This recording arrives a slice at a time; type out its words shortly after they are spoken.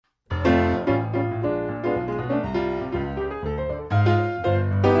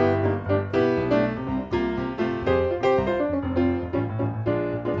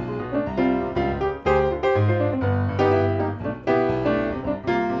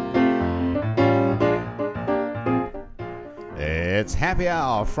It's Happy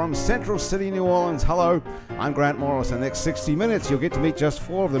Hour from Central City, New Orleans. Hello, I'm Grant Morris. In the next 60 minutes, you'll get to meet just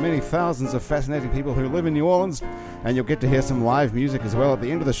 4 of the many thousands of fascinating people who live in New Orleans, and you'll get to hear some live music as well at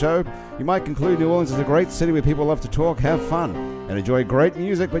the end of the show. You might conclude New Orleans is a great city where people love to talk, have fun, and enjoy great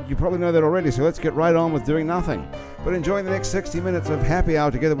music, but you probably know that already, so let's get right on with doing nothing. But enjoying the next 60 minutes of Happy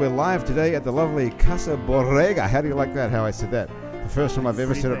Hour together, we're live today at the lovely Casa Borrega. How do you like that, how I said that? The first time I've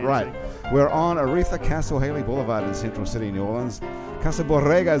ever said it right. We're on Aretha Castle Haley Boulevard in Central City, New Orleans. Casa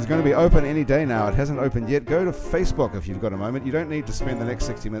Borrega is going to be open any day now. It hasn't opened yet. Go to Facebook if you've got a moment. You don't need to spend the next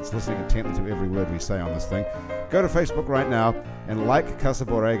 60 minutes listening intently to every word we say on this thing. Go to Facebook right now and like Casa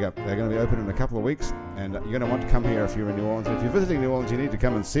Borrega. They're going to be open in a couple of weeks, and you're going to want to come here if you're in New Orleans. And if you're visiting New Orleans, you need to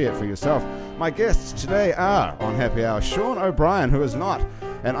come and see it for yourself. My guests today are, on Happy Hour, Sean O'Brien, who is not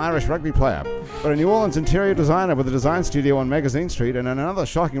an Irish rugby player, but a New Orleans interior designer with a design studio on Magazine Street. And in another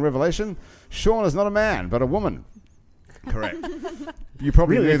shocking revelation, Sean is not a man, but a woman. Correct. You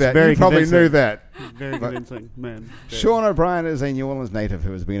probably knew that. You probably knew that. Very convincing, man. Sean O'Brien is a New Orleans native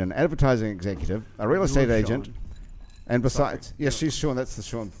who has been an advertising executive, a real estate agent, and besides, yes, she's Sean. That's the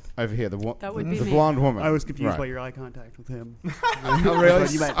Sean over here, the blonde woman. I was confused by your eye contact with him. Oh, really?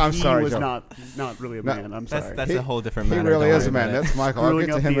 I'm sorry, he was John. not really a man. I'm sorry. That's a whole different matter. He really is a man. That's Michael. I'll get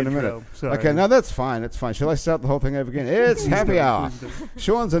to him in a minute. Sorry. Okay, no, that's fine. That's fine. Shall I start the whole thing over again? It's Happy Hour.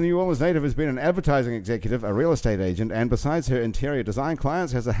 Sean's a New Orleans native who's been an advertising executive, a real estate agent, and besides her interior design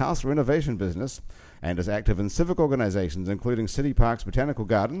clients, has a house renovation business and is active in civic organizations, including City Parks Botanical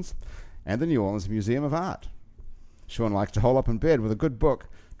Gardens and the New Orleans Museum of Art. Sean likes to hole up in bed with a good book,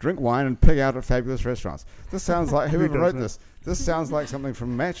 drink wine, and pig out at fabulous restaurants. This sounds like, whoever wrote this? This sounds like something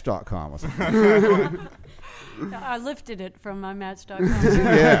from Match.com or something. I lifted it from my Match.com.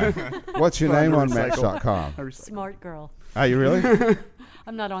 Yeah. What's your name on Match.com? Smart Girl. Are you really?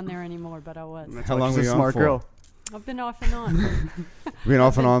 I'm not on there anymore, but I was. How long were you on smart for? Girl. I've been off and on. Been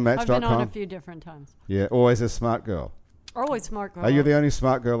off and on Match.com? I've been on a few different times. Yeah, always a smart girl. Always Smart Girl. Are you the only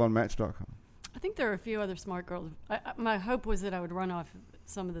smart girl on Match.com? I think there are a few other smart girls. My hope was that I would run off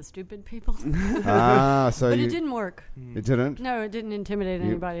some of the stupid people. So but it didn't work. It didn't? No, it didn't intimidate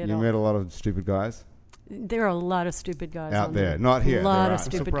anybody at all. You met a lot of stupid guys? There are a lot of stupid guys out there. Not here. A lot of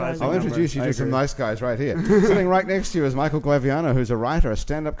stupid guys. I'll introduce you to some nice guys right here. Sitting right next to you is Michael Glaviano, who's a writer, a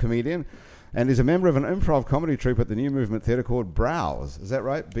stand-up comedian, and he's a member of an improv comedy troupe at the New Movement Theatre called Browse. Is that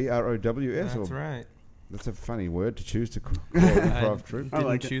right? B-R-O-W-S? That's right. That's a funny word to choose to call improv troupe. I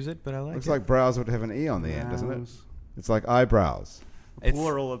didn't choose it, but I like it. Looks like browse would have an E on the end, doesn't it? It's like eyebrows. It's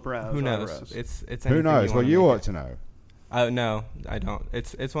plural of brows. Who knows? It's who knows? Well, you ought to know. No, I don't.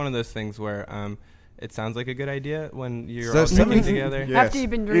 It's one of those things where it sounds like a good idea when you're So all sitting together. Yes. After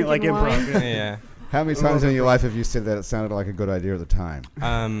you've been drinking like wine. improv. Yeah. How many times in your life have you said that it sounded like a good idea at the time?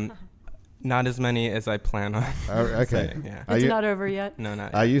 Not as many as I plan on. Oh, okay. saying, yeah. It's not over yet. No,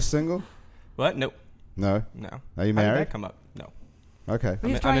 not. Are you single? What? Nope. No. No. Are you How did married? that come up? No. Okay.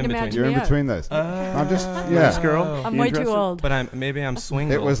 He's trying to match You're me in up. between those. I'm just, Nice girl. I'm way too old. But maybe I'm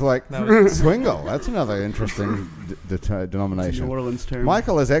swingle. It was like swingle. That's another interesting denomination. New Orleans term.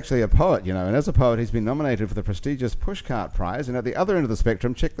 Michael is actually a poet, and as a poet, he's been nominated for the prestigious Pushcart Prize. And at the other end of the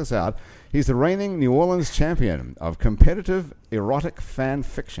spectrum, check this out, he's the reigning New Orleans champion of competitive erotic fan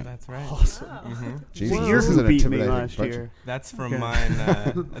fiction. That's right. Awesome. Mm-hmm. Jesus, Wow. this is an Beat me intimidating last bunch. year. That's from mine.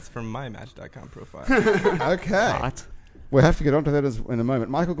 That's from my Match.com profile. Okay. Hot. We'll have to get onto that in a moment.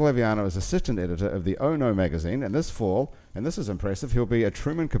 Michael Glaviano is assistant editor of the Oh No magazine, and this fall, and this is impressive, he'll be a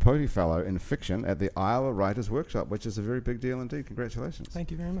Truman Capote Fellow in fiction at the Iowa Writers Workshop, which is a very big deal indeed. Congratulations. Thank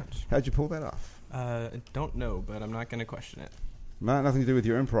you very much. How'd you pull that off? I don't know, but I'm not going to question it. Nothing to do with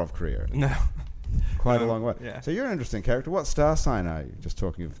your improv career. No. Quite a long way. Yeah. So you're an interesting character. What star sign are you? Just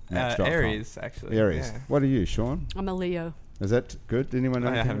talking of Match.com. Aries, actually. Aries. Yeah. What are you, Sean? I'm a Leo. Is that good? Anyone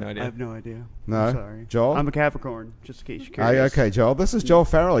know? I have no I idea. have no idea. No? I'm sorry. Joel? I'm a Capricorn, just in case you're curious. Okay, Joel. This is Joel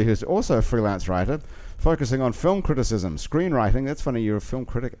Farrelly, who's also a freelance writer, focusing on film criticism, screenwriting. That's funny, you're a film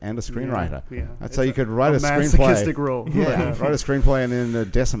critic and a screenwriter. Yeah. I'd say you could write a screenplay. masochistic role. Yeah, write a screenplay and then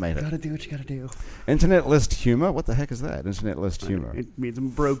decimate it. Gotta do what you gotta do. Internet list humor? What the heck is that? Internet list humor. It means I'm a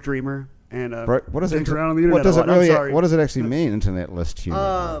broke dreamer. And what does dick it around on the internet what does a it lot. I'm really sorry. what does it actually mean, internet list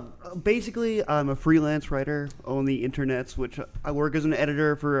humor? Basically, I'm a freelance writer on the internets, which I work as an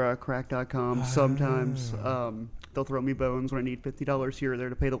editor for crack.com. Sometimes they'll throw me bones when I need $50 here or there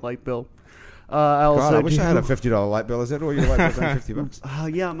to pay the light bill. I wish I had a $50 light bill. Is that all your light bill's on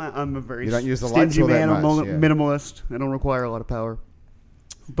 $50? Yeah, I'm a very You don't use the lights stingy all that man. I'm much, yeah. minimalist. I don't require a lot of power.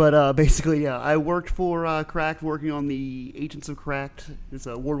 But basically, yeah, I worked for Cracked, working on the Agents of Cracked. It's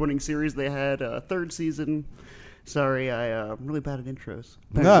an award-winning series. They had a third season. Sorry, I'm really bad at intros.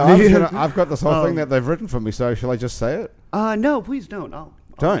 No, I've got this whole thing that they've written for me, so shall I just say it? No, please don't.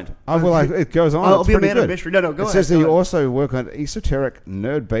 Don't. It goes on. I'll It's be a pretty man good. of mystery. No, go it ahead. says that go you ahead. also work on esoteric,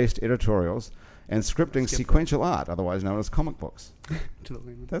 nerd-based editorials and scripting Skip sequential art, otherwise known as comic books. To the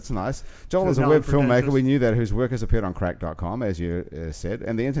layman. That's nice. Joel To is the a web filmmaker. non-pretentious. We knew that, whose work has appeared on crack.com, as you said,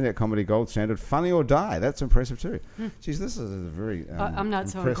 and the internet comedy gold standard Funny or Die. That's impressive too. Jeez, this is a very I'm not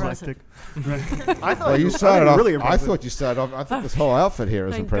so impressive. impressive. Right. I thought Well, you I started think off. really I impressive. thought you started off. I think this whole outfit here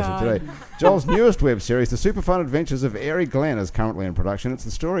is Thank impressive God. today. Joel's newest web series, The Super Fun Adventures of Airy Glenn, is currently in production. It's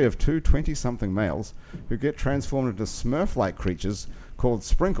the story of two 20-something males who get transformed into Smurf-like creatures called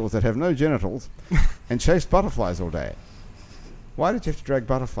Sprinkles that have no genitals and chase butterflies all day. Why did you have to drag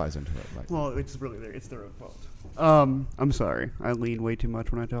butterflies into it? Like, Well, it's really it's their own fault. I'm sorry. I lean way too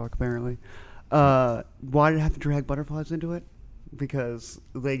much when I talk. Apparently. Why did I have to drag butterflies into it? Because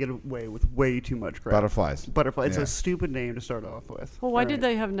they get away with way too much crap. butterflies. Butterfly. It's Yeah. a stupid name to start off with. Well, why did Alright.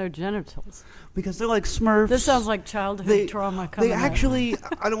 they have no genitals? Because they're like Smurfs. This sounds like childhood They- trauma coming They out. actually,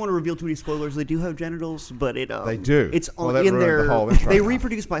 I don't want to reveal too many spoilers. They do have genitals, but They do. It's Well, on that in ruined their. the whole intro They now.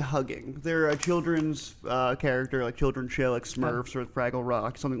 reproduce by hugging. They're a children's character, like children's show, like Smurfs or Fraggle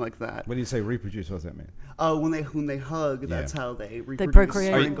Rock, something like that. When you say reproduce, what does that mean? When they hug, that's Yeah. how they reproduce.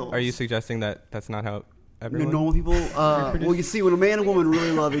 procreate. Sprinkles. Are you suggesting that that's not how No, everyone? normal people. Well, you see, when a man and woman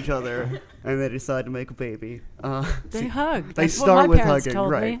really love each other and they decide to make a baby, They hug. they That's start what my with parents hugging.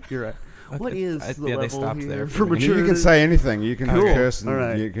 told Right, me. you're right. What Okay, is I- the yeah, they level stopped here there for for me. You maturity? can say anything. You can Cool. curse, and All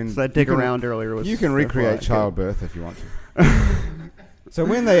right. you can. So that dig you can- around earlier was. You can recreate FYI. childbirth if you want to. So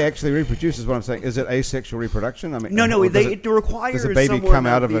when they actually reproduce, is what I'm saying. Is it asexual reproduction? I mean, No, or does it requires does a baby someone come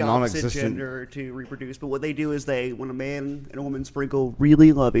out of the a opposite non-existent- gender to reproduce. But what they do is when a man and a woman sprinkle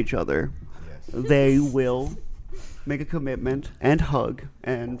really love each other, they will make a commitment and hug,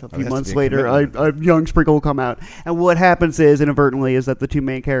 and a few has to months be a later, commitment. a young sprinkle will come out. And what happens is, inadvertently, is that the two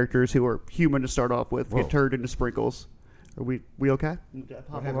main characters, who are human to start off with, Whoa. get turned into sprinkles. Are we okay? Did I pop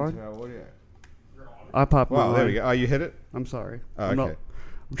What it happened on? to our audio? I popped Wow, mine. there we go. Oh, you hit it. I'm sorry. Oh, I'm, okay.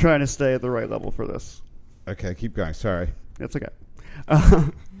 I'm trying to stay at the right level for this. Okay, keep going. Sorry. That's okay.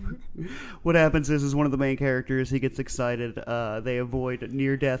 What happens is one of the main characters, he gets excited. They avoid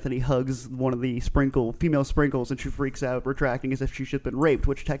near death, and he hugs one of the female sprinkles, and she freaks out, retracting as if she's just been raped,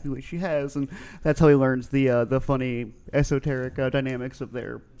 which technically she has, and that's how he learns the funny esoteric dynamics of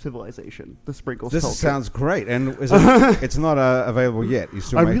their civilization, the sprinkles This culture. sounds great, and it's not available yet. You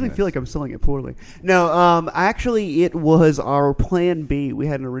still I making really this? feel like I'm selling it poorly. No, actually, it was our plan B. We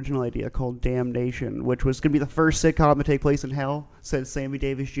had an original idea called Damnation, which was going to be the first sitcom to take place in hell. Said Sammy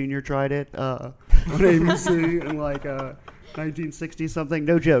Davis Jr. tried it on ABC in like 1960 something.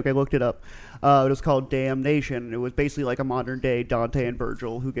 No joke. I looked it up. It was called Damnation. It was basically like a modern day Dante and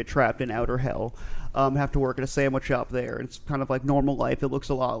Virgil who get trapped in outer hell. Have to work at a sandwich shop there. It's kind of like normal life. It looks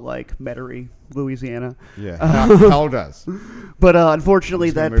a lot like Metairie, Louisiana. Yeah, hell does. But unfortunately,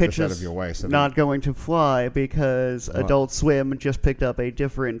 I'm just gonna that move pitch this out is of your way so that not going to fly because What? Adult Swim just picked up a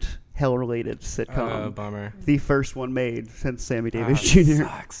different hell-related sitcom. Bummer. The first one made since Sammy Ah, Davis Jr.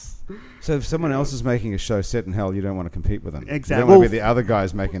 Sucks. So if someone else is making a show set in hell, you don't want to compete with them. Exactly. You don't want Well, to be the other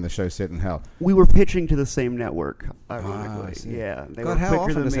guys making the show set in hell. We were pitching to the same network, I ironically. see. yeah, they God, were how quicker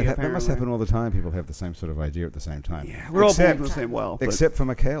often than does me, that happen? That must apparently. happen all the time. People have the same sort of idea at the same time. Yeah, we're all Except- pulling the same well. but- Except for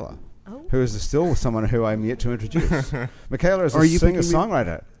Michaela, Oh. who is still someone who I'm yet to introduce. Michaela is Are a you picking me?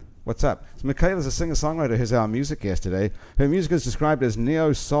 singer-songwriter. What's up? So Michaela's a singer-songwriter who's our music guest today. Her music is described as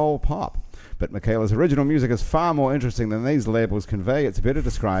neo-soul pop. But Michaela's original music is far more interesting than these labels convey. It's better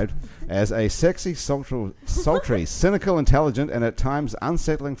described as a sexy, sultry, cynical, intelligent, and at times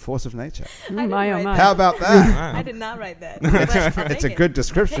unsettling force of nature. My, oh, my. How about that? Wow. I did not write that. It's a good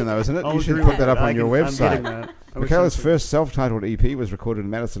description, though, isn't it? I'll You should agree put with that up I on your can- I'm getting website. that. I wish Michaela's I could. first self-titled EP was recorded in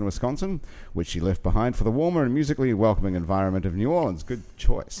Madison, Wisconsin, which she left behind for the warmer and musically welcoming environment of New Orleans. Good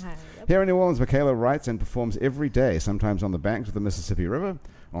choice. Here in New Orleans, Michaela writes and performs every day, sometimes on the banks of the Mississippi River,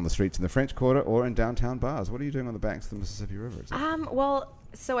 on the streets in the French Quarter, or in downtown bars. What are you doing on the banks of the Mississippi River? exactly? Well,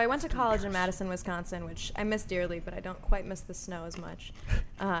 so I went to college in Madison, Wisconsin, which I miss dearly, but I don't quite miss the snow as much.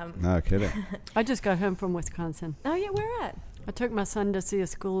 No kidding. I just got home from Wisconsin. Oh, yeah, where at? I took my son to see a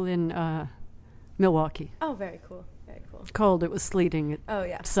school in Milwaukee. Oh, very cool. Very cool. Cold. It was sleeting. It Oh,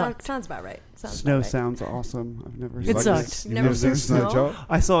 yeah. Sucked. Sounds about right. Sounds Snow about right. sounds awesome. I've never It seen sucked. this. You've Never never seen seen snow, snow? Joel?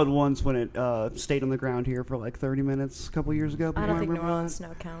 I saw it once when it stayed on the ground here for like 30 minutes a couple years ago. I don't think New Orleans. Orleans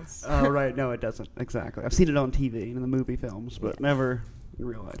snow counts. Oh, right. No, it doesn't. Exactly. I've seen it on TV and in the movie films, but never in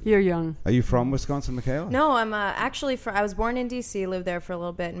real life. You're young. Are you from Wisconsin, Michaela? No, I'm actually I was born in D.C., lived there for a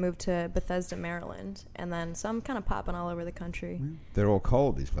little bit, and moved to Bethesda, Maryland, and then so I'm kind of popping all over the country. They're all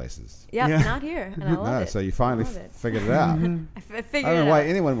cold, these places. Yeah, Yeah. not here, and I love No, it. so you finally love it. figured it out. I figured I don't it know why out.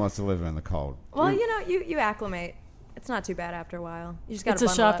 anyone wants to live in the cold. Well, you acclimate. It's not too bad after a while. You just got It's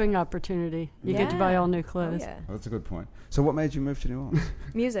a shopping opportunity. You get to buy Yeah. all new Oh, clothes. yeah. Well, that's a good point. So what made you move to New Orleans?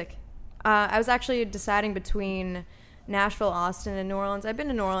 Music. I was actually deciding between Nashville, Austin, and New Orleans. I've been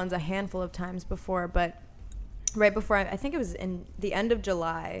to New Orleans a handful of times before, but right before, I think it was in the end of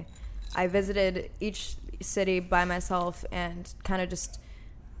July, I visited each city by myself and kind of just,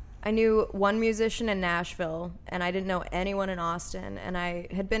 I knew one musician in Nashville, and I didn't know anyone in Austin, and I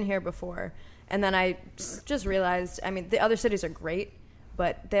had been here before. And then I just realized, I mean, the other cities are great,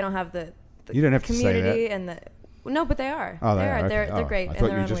 but they don't have the You don't have to say community that. and the... No, but they are. Oh, they are. Okay. They're Oh, great I in thought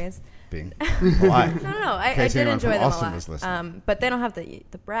their you own just ways. being polite. No. I case did anyone enjoy from them Austin a was lot. listening. But they don't have the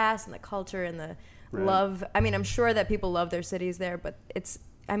brass and the culture and the Right. love. I mean, I'm sure that people love their cities there, but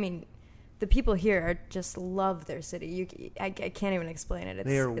the people here are just love their city. I can't even explain it.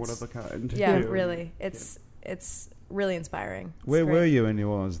 They are one of a kind. Yeah, too. really. It's really inspiring. It's Where great. were you in New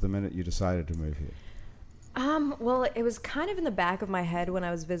Orleans the minute you decided to move here? Well, it was kind of in the back of my head when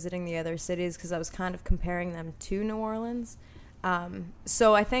I was visiting the other cities because I was kind of comparing them to New Orleans.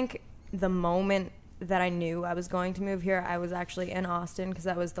 So I think the moment that I knew I was going to move here, I was actually in Austin because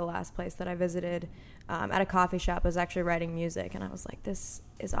that was the last place that I visited at a coffee shop. I was actually writing music, and I was like, this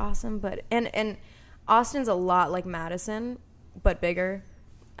is awesome. But and Austin's a lot like Madison, but bigger.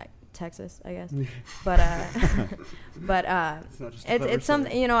 Texas, I guess. But it's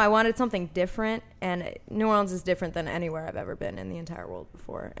something, I wanted something different, and New Orleans is different than anywhere I've ever been in the entire world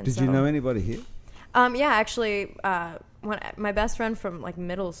before. And Did you know anybody here? Yeah, actually, my best friend from like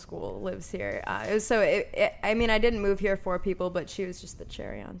middle school lives here. I didn't move here for people, but she was just the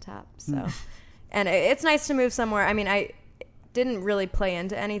cherry on top. So, and it's nice to move somewhere. I mean, I didn't really play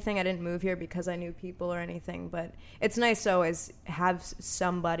into anything. I didn't move here because I knew people or anything, but it's nice to always have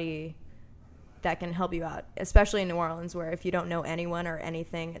somebody that can help you out, especially in New Orleans, where if you don't know anyone or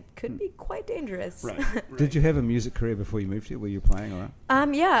anything, it could be quite dangerous. Right. Did you have a music career before you moved here? Were you playing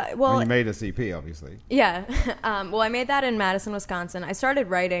around? Yeah. Well, When you made a CP, obviously. yeah. Well, I made that in Madison, Wisconsin. I started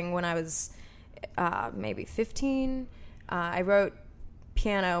writing when I was maybe 15. I wrote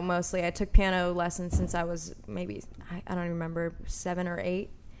piano mostly. I took piano lessons since I was maybe, I don't even remember, 7 or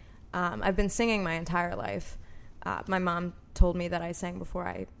 8. I've been singing my entire life. My mom told me that I sang before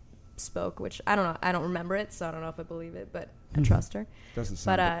I spoke, which I don't know. I don't remember it, so I don't know if I believe it, but I trust her. It doesn't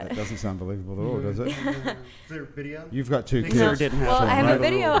sound believable at all, does it? Is there a video? You've got 2 Things kids. never didn't Well, happen. I have right? a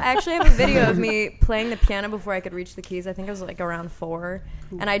video. I actually have a video of me playing the piano before I could reach the keys. I think I was like around 4,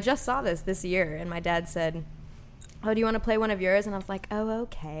 and I just saw this year. And my dad said, "Oh, do you want to play one of yours?" And I was like, "Oh,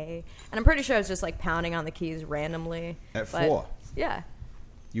 okay." And I'm pretty sure I was just like pounding on the keys randomly. At but- 4? Yeah.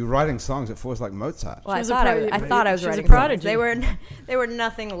 You were writing songs at 4 like Mozart. Well, She I was a thought I was she was a writing prodigy. songs. They were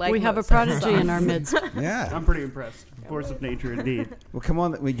nothing like. We have a Mozart's prodigy in songs. our midst. Yeah. I'm pretty impressed. Force of nature, indeed. Well, come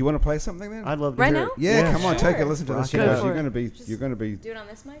on. You want to play something then? I'd love to Right hear now? it. Yeah, come on, take sure. a listen to this. Go You're for going to be. Just You're going to be. Do it on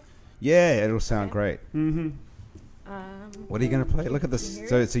this mic. Yeah, it'll sound Okay. great. Mm-hmm. What are you going to play? Look at this.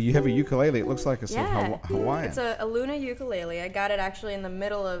 So you have a ukulele. It looks like a sort Yeah. of Hawaiian. It's a Luna ukulele. I got it actually in the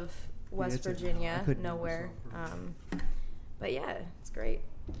middle of West it's a- Virginia, I couldn't nowhere. myself. But yeah, it's great.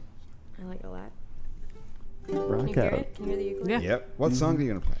 I like it a lot. Can Rock you hear out. it? Can you hear the ukulele? Yeah. Yep. What song are you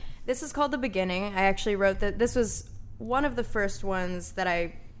going to play? This is called The Beginning. I actually wrote that. This was one of the first ones that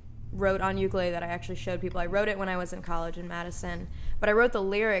I wrote on ukulele that I actually showed people. I wrote it when I was in college in Madison, but I wrote the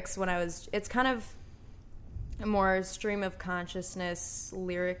lyrics when I was. It's kind of a more stream of consciousness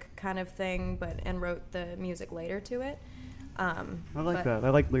lyric kind of thing, and wrote the music later to it. I like that. I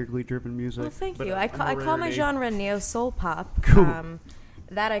like lyrically driven music. Well, thank but you. I call my rarity. genre neo soul pop. Cool.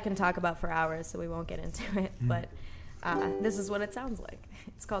 That I can talk about for hours, so we won't get into it. But this is what it sounds like.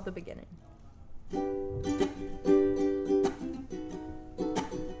 It's called The Beginning.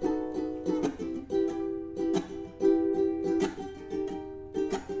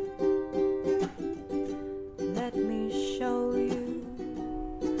 Let me show you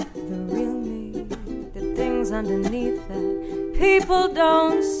the real me, the things underneath that people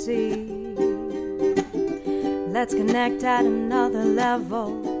don't see. Let's connect at another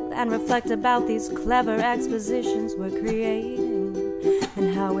level and reflect about these clever expositions we're creating,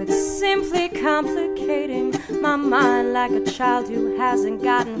 and how it's simply complicating my mind like a child who hasn't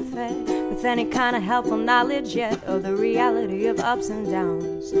gotten fed with any kind of helpful knowledge yet of the reality of ups and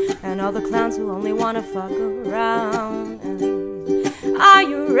downs, and all the clowns who only want to fuck around. Are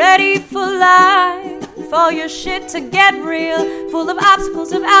you ready for life? for your shit to get real. Full of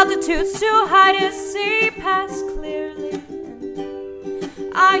obstacles of altitudes too high to see past clearly.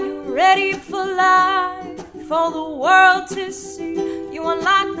 Are you ready for life, for the world to see? You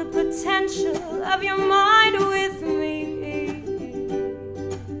unlock the potential of your mind with me.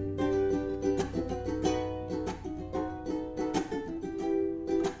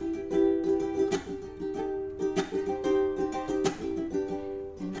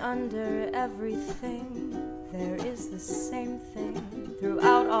 Under everything, there is the same thing.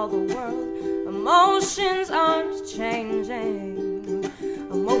 Throughout all the world, emotions aren't changing.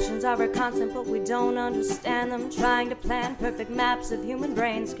 Emotions are a constant, but we don't understand them. Trying to plan perfect maps of human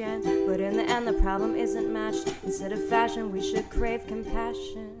brain scans, but in the end the problem isn't matched. Instead of fashion, we should crave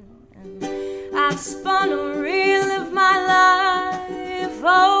compassion. And I've spun a reel of my life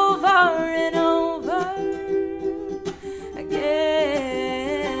over and over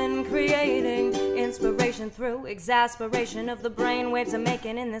again, creating inspiration through exasperation of the brain waves I'm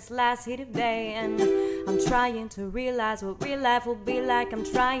making in this last heat of day. And I'm trying to realize what real life will be like. I'm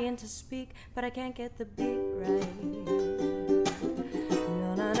trying to speak, but I can't get the beat right.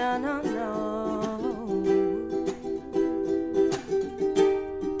 No, no, no, no, no.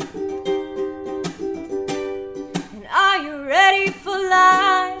 And are you ready for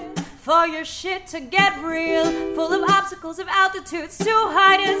life? For your shit to get real, full of obstacles of altitudes too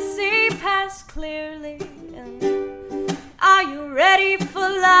high to see past clearly. And are you ready for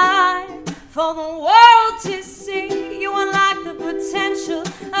life, for the world to see? You unlock the potential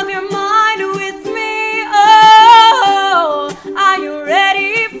of your mind with me. Oh, are you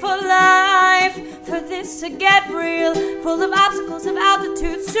ready for life, for this to get real, full of obstacles of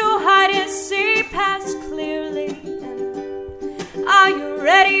altitudes too high to see past clearly? Are you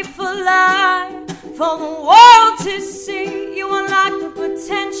ready for life, for the world to see? You unlock the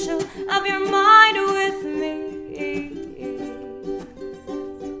potential of your mind with me.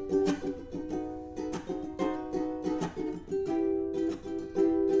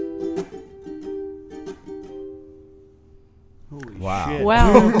 Holy Wow. shit.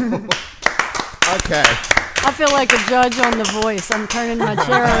 Wow. Okay. I feel like a judge on The Voice. I'm turning my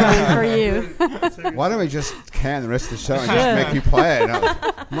chair around for you. Why don't we just can the rest of the show and Yeah. just make you play it?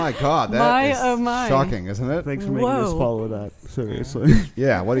 My God, My, that is oh my. shocking, isn't it? Thanks for making us Whoa. follow that. Seriously.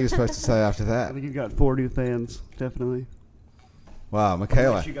 Yeah, what are you supposed to say after I that? think you've got 4 new fans, definitely. Wow,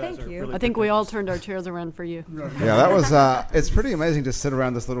 Michaela. Thank you. I think we all turned our chairs around for you. Yeah, that was, it's pretty amazing to sit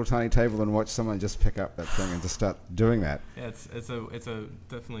around this little tiny table and watch someone just pick up that thing and just start doing that. Yeah, it's a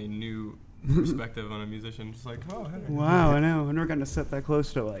definitely new perspective on a musician. Just like, oh, hey. Wow, I know. I've never gotten to sit that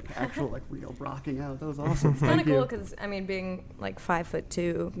close to like actual like real rocking out. That was awesome. It's kind Thank of you. cool because, I mean, being like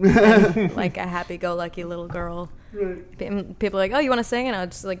 5'2", and, like a happy-go-lucky little girl, people are like, oh, you want to sing? And I'll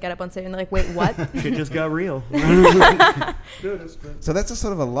just like get up on stage and they're like, wait, what? Shit just got real. So that's a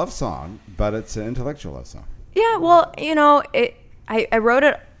sort of a love song, but it's an intellectual love song. Yeah, well, you know, I wrote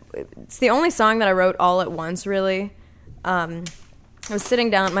it. It's the only song that I wrote all at once, really. I was sitting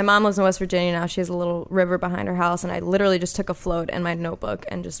down. My mom lives in West Virginia now. She has a little river behind her house, and I literally just took a float and my notebook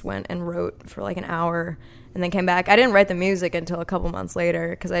and just went and wrote for like an hour, and then came back. I didn't write the music until a couple months later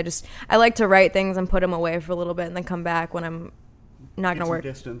because I like to write things and put them away for a little bit and then come back when I'm not going to work.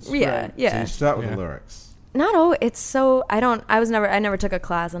 Distance. Yeah, Right. So yeah. you start with Yeah. the lyrics. It's so I never took a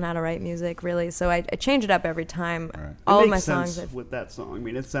class on how to write music really, so I change it up every time. Right. All It of my makes songs sense I've- with that song. I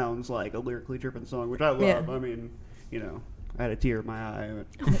mean, it sounds like a lyrically driven song, which I love. Yeah. I mean, you know, I had a tear in my eye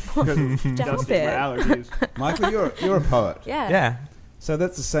Stop because it. my allergies. Michael, you're a poet. Yeah. Yeah. So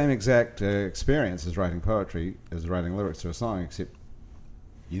that's the same exact experience as writing poetry, as writing lyrics to a song, except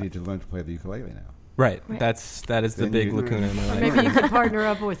you need to learn to play the ukulele now. Right. Right. That is the Then big you- lacuna in my Or life. maybe you could partner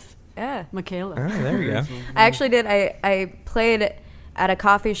up with Yeah. Michaela. Oh, there you go. I actually did. I played at a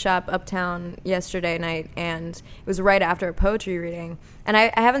coffee shop uptown yesterday night, and it was right after a poetry reading. And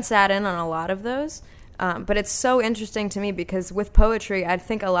I haven't sat in on a lot of those, but it's so interesting to me because with poetry, I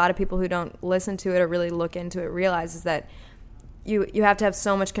think a lot of people who don't listen to it or really look into it realizes that you have to have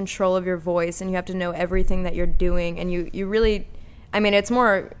so much control of your voice, and you have to know everything that you're doing, and you really... I mean, it's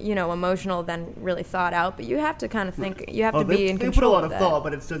more, emotional than really thought out, but you have to kind of think, you have to be in They put a control lot of of that. thought,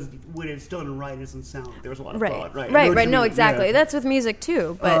 but when it's done right, it doesn't sound. There's a lot of Right, thought, right? right, I know what you no, mean, exactly. yeah. That's with music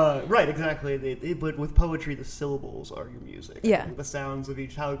too, but Right, exactly. But with poetry, the syllables are your music. Yeah. The sounds of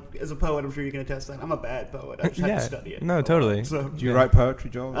each. How, as a poet, I'm sure you can attest that. I'm a bad poet. I just had Yeah. to study it. No, a lot. totally. So, Do you write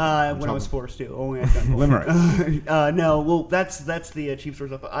poetry, Joel? when I was forced to. Only I've done Limerick. No, well, that's the cheap source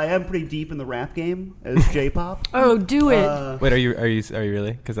stuff. I am pretty deep in the rap game as J-pop. Oh, do it. Wait, are you Are you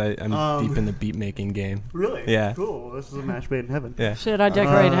really? Because I'm deep in the beat making game. Really? Yeah. Cool. This is a match made in heaven. Yeah. Shit, I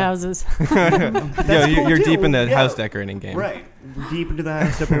decorate houses. You're cool, deep too. in the Yeah. house decorating game. Right. We're deep into the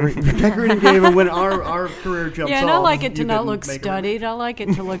house decorating game, and when our career jumps Yeah, and I off, like it to you not can look make it- studied. I like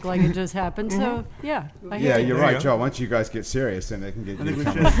it to look like it just happened. So, yeah. I Yeah, hear you. you're There you right, go. Joel. Once you guys get serious, then they can get I you. think we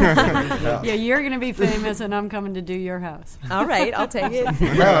coming. should. Yeah, you're going to be famous, and I'm coming to do your house. All right, I'll take it.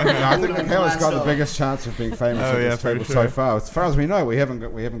 Well, no, I think Michaela's got the Blast biggest chance of being famous Oh, at yeah, this for table sure. so far. As far as we know, we haven't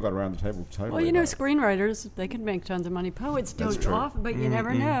got around the table totally. Well, you know, but- screenwriters, they can make tons of money. Poets That's don't true. often, but you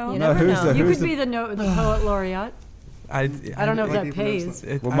never know. You No, never who's know. the- You who's could be the poet laureate. I don't know if that pays.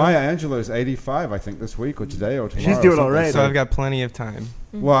 Well, Maya Angelou's 85, I think, this week or today or tomorrow. She's or doing something. all right. So I've got plenty of time.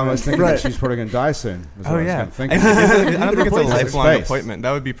 Well, I was thinking Right. that she's probably going to die soon. is what I was Yeah. kinda thinking. I don't think it's a replace her lifelong space. appointment.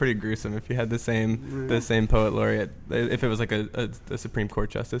 That would be pretty gruesome if you had the same poet laureate. If it was like a Supreme Court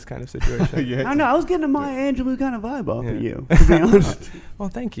justice kind of situation. You had I don't to- know. I was getting a Maya Angelou kind of vibe off Yeah. of you, to be honest. Well,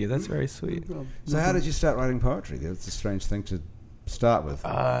 thank you. That's very sweet. So how did you start writing poetry? It's a strange thing to start with.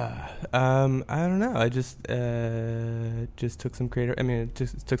 I don't know. I just took some creative. I mean,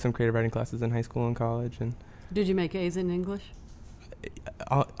 just took some creative writing classes in high school and college, and Did you make A's in English?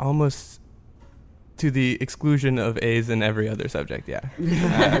 almost to the exclusion of A's in every other subject. Yeah.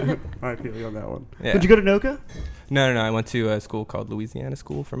 I feel you on that one. Yeah. Did you go to NOCA? No. I went to a school called Louisiana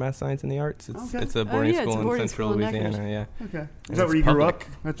School for Math, Science, and the Arts. It's a boarding yeah, it's a school boarding in central school in Louisiana. Natchitoches. Yeah. Okay. Is And that it's where you grew up?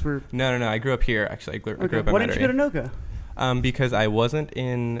 public. That's where. No. I grew up here actually. I grew Okay. up in Why didn't you Metairie. go to NOCA? Because I wasn't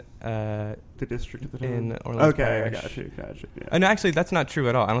in The district at the time. in Orleans Okay, Parish. I got you. Yeah. No, actually, that's not true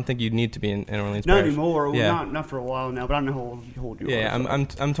at all. I don't think you need to be in Orleans Not Parish. anymore. Well, Yeah. not for a while now. But I don't know how old you are. Yeah, so.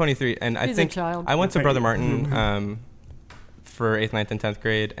 I'm 23, and I He's a think child. I went to Okay. Brother Martin for 8th, 9th, and 10th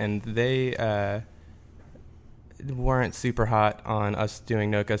grade, and they weren't super hot on us doing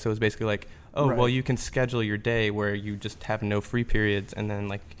NOCA. So it was basically like, oh, Right. well, you can schedule your day where you just have no free periods, and then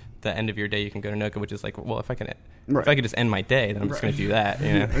like the end of your day you can go to NOCA, which is like, well, if I could just end my day, then I'm just going to do that.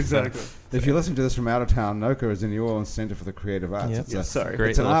 You know? Exactly. If you listen to this from out of town, NOCA is the New Orleans Center for the Creative Arts. Yep. It's, Yes, sorry.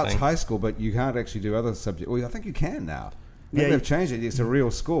 Great it's an little arts thing. high school, but you can't actually do other subjects. Well, I think you can now. Maybe Yeah, they've changed it. It's a real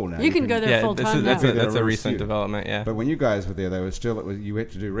school now. You can go there Yeah, full time that's now. a, They're that's a real recent student. development. Yeah. But when you guys were there, you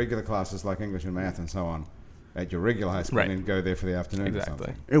had to do regular classes like English and math and so on at your regular high school, Right. and then go there for the afternoon. Or Exactly.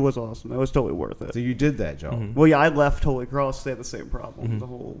 something. It was awesome. It was totally worth it. So you did that, Joel. Mhm. Well, yeah, I left Holy Cross. They had the same problem. Mhm. The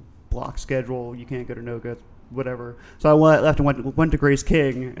whole block schedule. You can't go to NOCA, whatever. So I left and went to Grace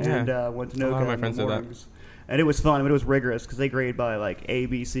King and Yeah. went to A NOCA lot of my in friends the did that. mornings. And it was fun, but it was rigorous because they grade by like A,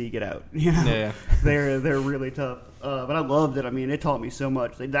 B, C, get out. You know? Yeah. They're really tough. But I loved it. I mean, it taught me so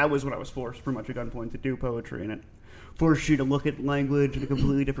much. That was when I was forced pretty much at gunpoint to do poetry, and it forced you to look at language in a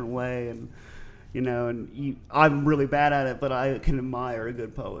completely different way. And I'm really bad at it, but I can admire a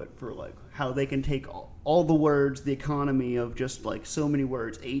good poet for like how they can take all the words, the economy of just like so many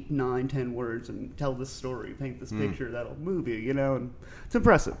words, 8, 9, 10 words, and tell this story, paint this picture that'll move you. And it's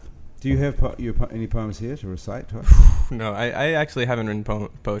impressive. Do you have any poems here to recite to us? No, I actually haven't written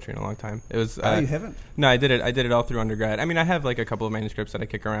poetry in a long time. It was Oh, you haven't? No, I did it all through undergrad. I mean, I have like a couple of manuscripts that I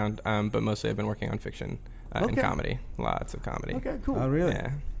kick around, but mostly I've been working on fiction and Okay. comedy. Lots of comedy. Okay, cool. Oh, really?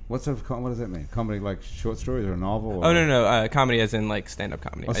 Yeah. What does that mean? Comedy like short stories or a novel? Or Oh no, comedy as in like stand-up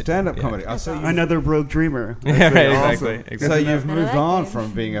comedy. Oh, stand-up yeah. comedy. Oh, so you- Another broke dreamer. Yeah, That's right, really awesome. exactly. So you've I moved like on it.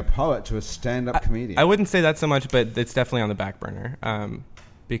 from being a poet to a stand-up comedian. I wouldn't say that so much, but it's definitely on the back burner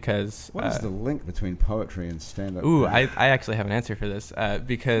because. What is the link between poetry and stand-up? Ooh, comedy? I actually have an answer for this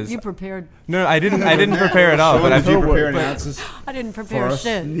because You prepared. no, I didn't prepare at all. So But did I've you prepare but- announcers? I didn't prepare us?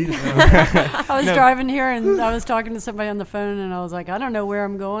 shit. I was No. driving here and I was talking to somebody on the phone and I was like, I don't know where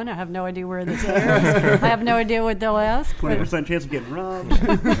I'm going. I have no idea where this airs. I have no idea what they'll ask. but- 20% chance of getting robbed.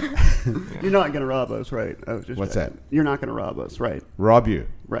 You're not going to rob us, right? I was just What's checking. that? You're not going to rob us, right? Rob you.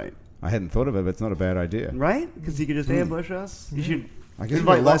 Right. I hadn't thought of it, but it's not a bad idea. Right? Because you could just ambush us. You should I guess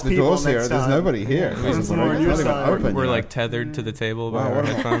invite we lock less the people doors here. next There's time. nobody here. There's It's more not on even your side. open we're yet. like tethered to the table by Wow, our what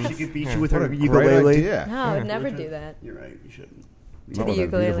a- headphones. She could beat Yeah. you with What her a great ukulele. idea. No, I would never do that. You're right. You shouldn't. To Not the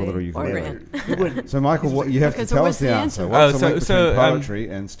with that beautiful ukulele little or ukulele. Grant. You wouldn't. So, Michael, what you have Okay, to so tell what's us the the answer. answer? What's the link so, between poetry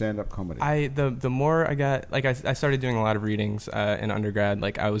and stand-up comedy? The more I got, like I started doing a lot of readings in undergrad.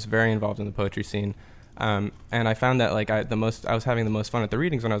 Like I was very involved in the poetry scene, and I found that like I was having the most fun at the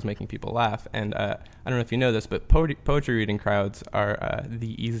readings when I was making people laugh. And I don't know if you know this, but poetry reading crowds are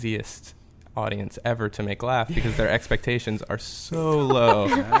the easiest audience ever to make laugh because their expectations are so low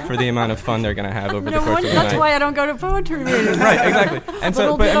for the amount of fun they're going to have over the No course wonder, of the that's night. why I don't go to poetry readings. Right, exactly. And so,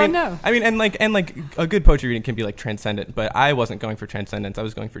 Little but did I I mean, know. and a good poetry reading can be like transcendent, but I wasn't going for transcendence. I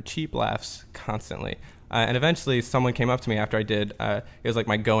was going for cheap laughs constantly. And eventually someone came up to me after I did, it was like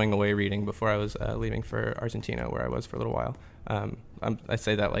my going away reading before I was leaving for Argentina, where I was for a little while. I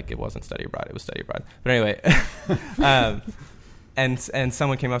say that like it wasn't study abroad, it was study abroad. But anyway, and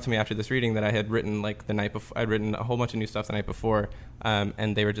someone came up to me after this reading that I had written like the night before. I'd written a whole bunch of new stuff the night before,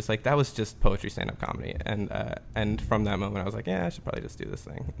 and they were just like, that was just poetry stand-up comedy. And from that moment I was like, yeah, I should probably just do this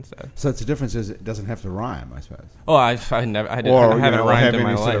thing instead. So it's the difference is it doesn't have to rhyme, I suppose. Oh, I haven't rhymed in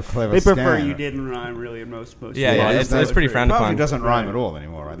my sort of life. clever They prefer stand. you didn't rhyme really in most Yeah, yeah, Well, it's pretty frowned Poetry upon. doesn't rhyme at all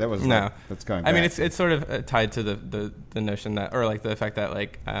anymore, right? That was No. like, that's going I mean, back. it's sort of tied to the notion that, or like the fact that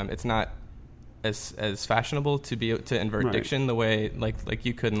like it's not as fashionable to invert Right. diction the way like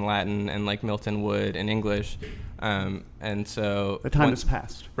you could in Latin and like Milton would in English, and so The time has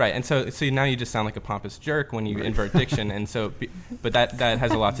passed. right, and so now you just sound like a pompous jerk when you invert diction, and so but that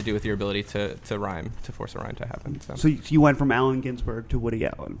has a lot to do with your ability to rhyme, to force a rhyme to happen. So, So you went from Allen Ginsberg to Woody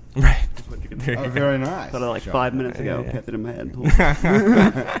Allen. right. That's what you can There say. Oh, very nice. Thought of like Sure. 5 minutes Yeah, ago. yeah. Kept it in my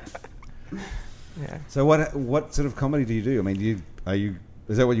head. Yeah. So what sort of comedy do you do? I mean,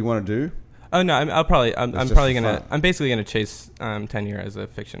 is that what you want to do? Oh no, I'm It's probably just gonna fun. I'm basically gonna chase tenure as a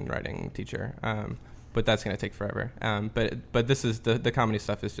fiction writing teacher, but that's gonna take forever. But this is the comedy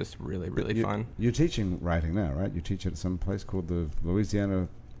stuff is just really fun. You're teaching writing now, right? You teach at some place called the Louisiana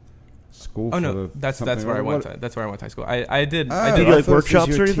School. Oh for no, the that's something where I or went. what? That's where I went to high school. I did. Oh, I did did. you like thought it says workshops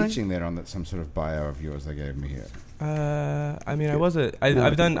you or were anything? teaching there on that some sort of bio of yours they gave me here. I mean, I was No,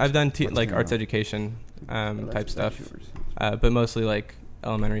 I've done what's like going arts on? education type That's stuff, yours. but mostly like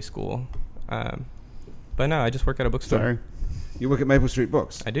elementary school. But no, I just work at a bookstore. Sorry. You work at Maple Street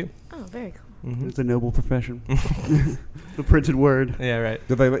Books. I do. Oh, very cool. Hmm. It's a noble profession. The printed word. Yeah, right.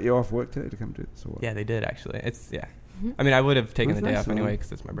 Did they let you off work today to come do this? Or what? Yeah, they did actually. I mean, I would have taken That's the day nice off of them. anyway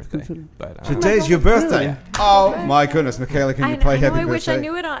because it's my birthday. Consider. But Today's your birthday. Oh my goodness, Michaela, can you play I know. Happy I Birthday? wish I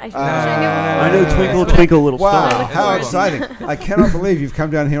knew it. I wish I I knew know before. Twinkle That's Twinkle Little Wow, Star. look how forward. exciting! I cannot believe you've come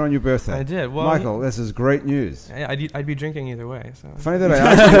down here on your birthday. I did. Well, Michael, this is great news. yeah, I'd be drinking either way. So Funny that I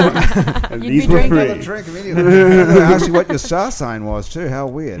asked you. And You'd these be were drinking. Another free. drink immediately. I asked you what your star sign was too. How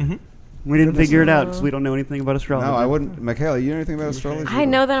weird. Mhm. We didn't figure it out because we don't know anything about astrology. No, I wouldn't. Michaela, you know anything about astrology? I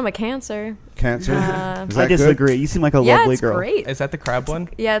know that I'm a Cancer. Cancer. Uh, Is I that good? disagree. You seem like a Yeah, lovely it's girl. great. is that the crab one?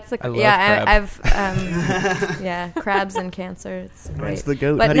 Yeah, it's like I love I've yeah, crabs and Cancer. It's That's great. the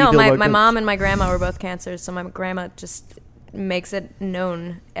goat. How But do you no, feel my about goats? mom and my grandma were both Cancers, so my grandma just makes it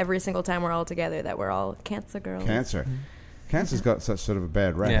known every single time we're all together that we're all Cancer girls. Cancer. Cancer's got such sort of a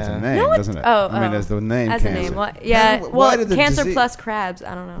bad rap as Yeah. a name, No, it- doesn't it? oh, I mean, oh. as the name As Cancer. a name, what? Yeah. Why Well, did the Cancer disease- plus crabs.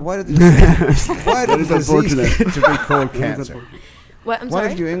 I don't know. Why did the why did is the disease unfortunate. get to be called cancer? What? I'm Why sorry.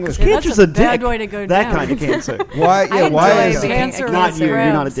 did you English? Yeah, Cancer's that's a a bad dick. way to go That down. kind of cancer. Why? Yeah. I Why enjoy is being Cancer a Not you. You're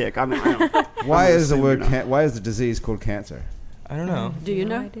not a crabs. dick. I don't. why I'm is the assuming word you're not. why is the disease called cancer? I don't know. Do you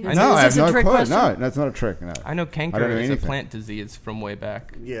No know? idea. Is- No, is I have this a no trick clue. question? No, that's not a trick. No. I know canker I don't know is a anything. plant disease from way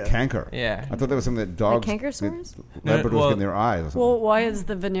back. Yeah. Canker. Yeah. I thought there was something that dogs. Like canker sores? No, Labradors well- get in their eyes or something. Well, why is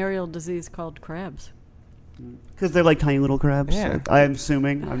the venereal disease called crabs? Because they're like tiny little crabs. Yeah. I'm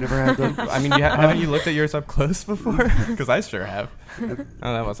assuming. I've never had them. I mean, haven't you looked at yours up close before? Because I sure have. Oh,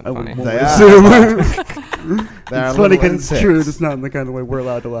 that wasn't I funny. would They assume. are. It's They're funny little because it's insects. true. It's not in the kind of way we're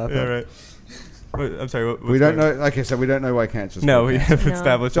allowed to laugh Yeah, at. right. Wait, I'm sorry. We don't know. Like I said, we don't know why cancer's No, called we cancer. have No.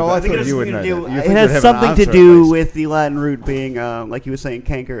 established. Joel, that. I I think thought it has you would something to know do. that. You It think has you'd have an something to answer at do least. with the Latin root being, like you were saying,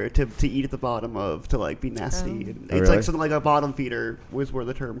 canker, to eat at the bottom of, to like be nasty. Oh. And Oh, it's really? like something like a bottom feeder was where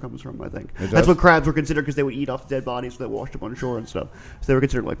the term comes from. I think It does? that's what crabs were considered because they would eat off dead bodies that washed up on shore and stuff. So they were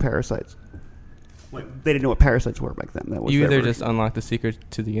considered like parasites. Like, they didn't know what parasites were back then. That was You their either version. just unlocked the secret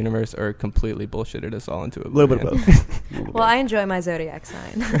to the universe or completely bullshitted us all into a little bit of oblivion. both. Well, I enjoy my zodiac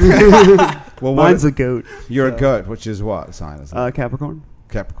sign. Well, Mine's what, a goat. you're so- a goat, which is what sign is it? Capricorn.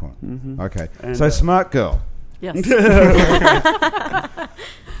 Capricorn. Mm-hmm. Okay. And, So smart girl. Yes.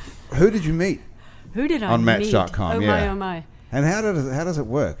 Who did you meet? Who did I On meet? Match.com, Oh yeah. my, oh my. And how does it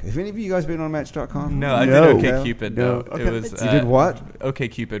work? Have any of you guys been on Match.com? No, I No. did No. OkCupid No. though. Okay. It was You did what?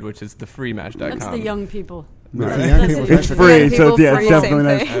 OkCupid, which is the free Match.com. That's the young people. With Right. the young That's people's it. It's Match.com? free, Young so people yeah, free, it's same definitely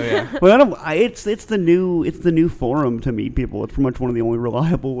nice. thing. Oh yeah. Well, it's the new forum to meet people. It's pretty much one of the only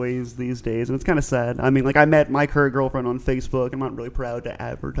reliable ways these days, and it's kind of sad. I mean, like I met my current girlfriend on Facebook. I'm not really proud to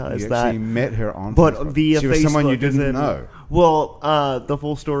advertise You that, actually met her on but Facebook. via she was someone you Facebook, as didn't in- know. Well, the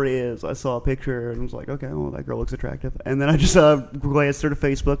full story is I saw a picture and was like, okay, well that girl looks attractive, and then I just glanced her to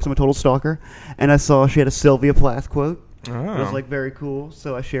Facebook. 'Cause I'm a total stalker, and I saw she had a Sylvia Plath quote. It was Oh. like very cool,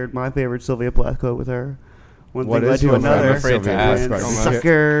 so I shared my favorite Sylvia Plath quote with her. One What thing led is to your another. favorite afraid to Sylvia ask, Plath quote? almost.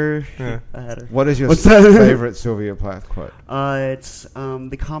 Sucker. Yeah. I had her. What is your What's that? favorite Sylvia Plath quote? It's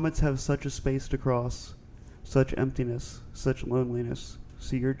the comets have such a space to cross, such emptiness, such loneliness.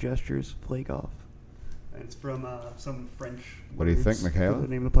 See your gestures flake off. It's from some French. What do you think, words Michaela? for the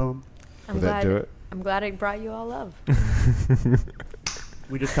name of the poem. Would that do it? I'm glad it brought you all love.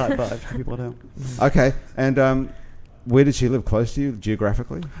 We just caught 5 for people at home. Okay, and where did she live? Close to you,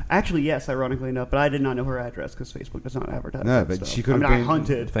 geographically? Actually, yes, ironically enough, but I did not know her address because Facebook does not advertise. No, that but stuff. she could I have mean, been- I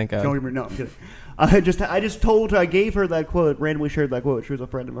hunted. Thank God. Don't even no, I'm kidding. I just told her, I gave her that quote, randomly shared that quote. She was a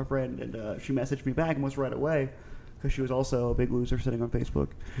friend of a friend, and she messaged me back almost right away because she was also a big loser sitting on Facebook.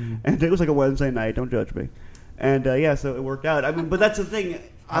 And it was like a Wednesday night. Don't judge me. And yeah, so it worked out. I mean, but that's the thing.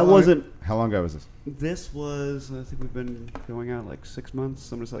 How long ago was this? This was, I think we've been going out like 6 months.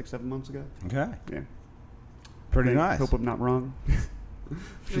 Some say like 7 months ago. Okay, Yeah. pretty I nice. hope I'm not wrong.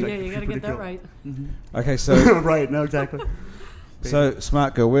 Yeah, you got to get that right. Okay, so Right, no, exactly. so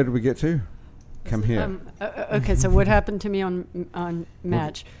smart girl, where did we get to? Come here. Okay, so what happened to me on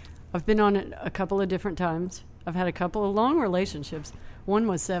Match? I've been on it a couple of different times. I've had a couple of long relationships. One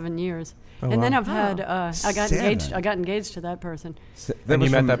was 7 years, Oh, and then wow. I've had I got 7? engaged. I got engaged to that person. And was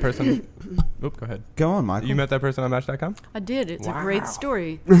you met from- that person? Oop, go ahead. Go on, Michael. You met that person on Match.com? I did. It's a Wow. great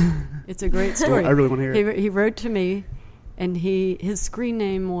story. It's a great story. I really want to hear it. He wrote to me, and his screen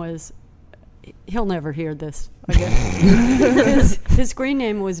name was. He'll never hear this. I guess. his screen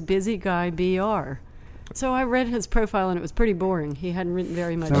name was Busy Guy BR. So I read his profile, and it was pretty boring. He hadn't written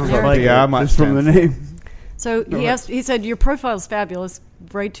very much Sounds narrative. like BR might just from the stand name. So he asked. He said, "Your profile's fabulous.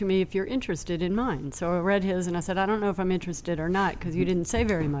 Write to me if you're interested in mine." So I read his, and I said, "I don't know if I'm interested or not because you didn't say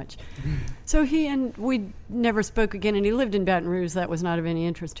very much." So we never spoke again, and he lived in Baton Rouge. That was not of any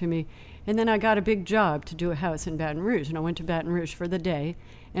interest to me. And then I got a big job to do a house in Baton Rouge, and I went to Baton Rouge for the day.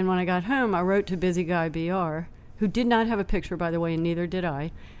 And when I got home, I wrote to Busy Guy BR, who did not have a picture, by the way, and neither did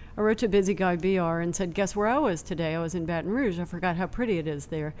I. I wrote to Busy Guy BR and said, "Guess where I was today? I was in Baton Rouge. I forgot how pretty it is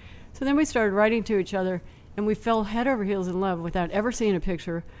there." So then we started writing to each other, and we fell head over heels in love without ever seeing a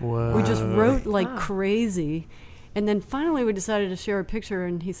picture. We just wrote like crazy. And then finally we decided to share a picture,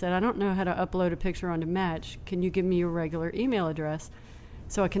 and he said, "I don't know how to upload a picture onto Match. Can you give me your regular email address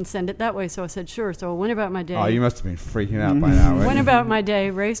so I can send it that way?" So I said, "Sure." So I went about my day. Oh, you must have been freaking out by now. Went weren't you? about my day,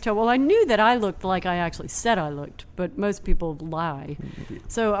 raced home. Well, I knew that I looked like I actually said I looked, but most people lie.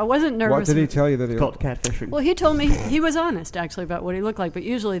 So I wasn't nervous. What did he tell you that he? It's called catfishing. Well, he told me he was honest, actually, about what he looked like, but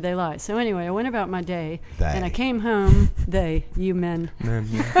usually they lie. So anyway, I went about my day, and I came home. You men.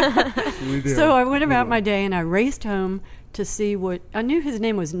 So I went about my day, and I raced home to see what... I knew his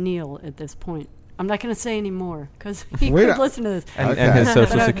name was Neil at this point. I'm not going to say any more, because he Wait could a- listen to this. And Okay. his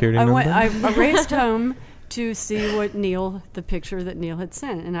social But security I number? I raced home to see what the picture that Neil had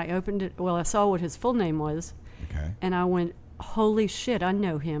sent. And I opened it. Well, I saw what his full name was. Okay. And I went, holy shit, I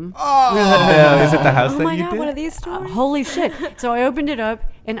know him. Is it the house Oh that my you god, did? one of these stories. Holy shit. So I opened it up,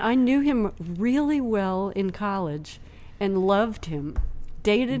 and I knew him really well in college and loved him.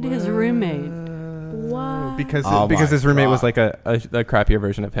 Dated his roommate. What? Because Oh because my his roommate was God. like a crappier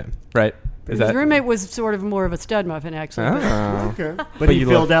version of him, right? Is His roommate was sort of more of a stud muffin, actually. Oh. Okay. But But he you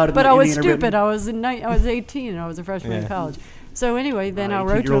filled out. But in I the was intermittent- stupid. I was 18 and I was a freshman in Yeah. college. So anyway, then I wrote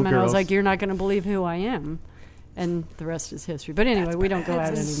to 18-year-old him and I was girls. like, "You're not going to believe who I am," and the rest is history. But anyway, we don't go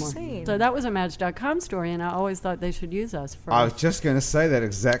out That's anymore. insane. So that was a Match.com story, and I always thought they should use us for I was just going to say that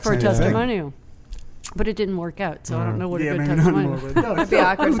exact for a same thing. testimonial. But it didn't work out, so I don't know what Yeah, a good maybe not testimonial. anymore, but no, It'd be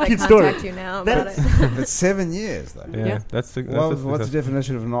awkward it's if a I cute story. contact you now about it. But 7 years though. Yeah, Yeah. that's a Well, what's the success.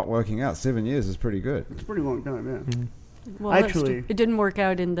 definition of not working out? 7 years is pretty good. It's a pretty long time, yeah. Well, that's Actually- true. It didn't work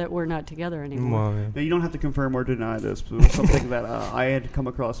out in that we're not together anymore. Well, yeah. Now, you don't have to confirm or deny this, but it was something that I had come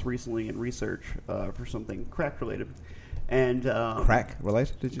across recently in research for something crack related. And Crack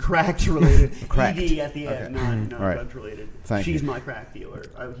related? Did you? cracked related. Cracked. ED at the end, Okay. not Right. drugs related. Thank She's you. my crack dealer.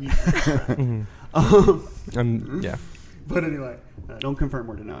 He's Yeah. But anyway, don't confirm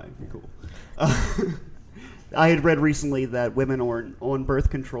or deny. You're cool. I had read recently that women are on birth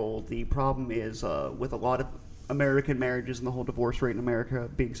control. The problem is with a lot of American marriages and the whole divorce rate in America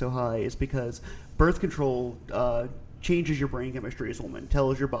being so high is because birth control changes your brain chemistry as a woman,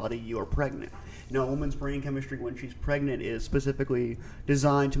 tells your body you are pregnant. You know, a woman's brain chemistry when she's pregnant is specifically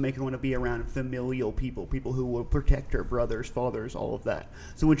designed to make her want to be around familial people, people who will protect her, brothers, fathers, all of that.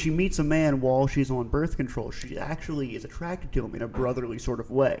 So when she meets a man while she's on birth control, she actually is attracted to him in a brotherly sort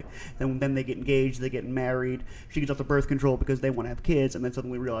of way. And then they get engaged, they get married. She gets off the birth control because they want to have kids, and then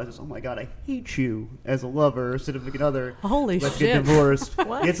suddenly realizes, oh my God, I hate you as a lover, significant other. Holy Let's shit. get divorced.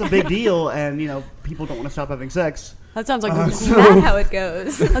 What? It's a big deal, and people don't want to stop having sex. That sounds like Is that how it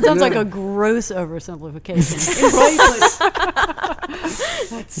goes? that sounds like a gross oversimplification. Right, but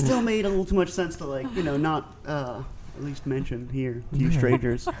that still made a little too much sense to not at least mention here to you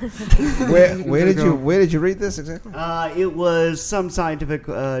strangers. Where did you read this exactly? It was some scientific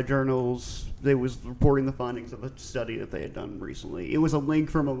journals they was reporting the findings of a study that they had done recently. It was a link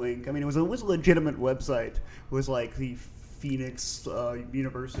from a link. I mean, it was a legitimate website. It was like the Phoenix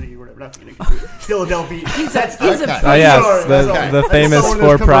University or whatever, not Phoenix, Philadelphia. He's a Oh yes, the famous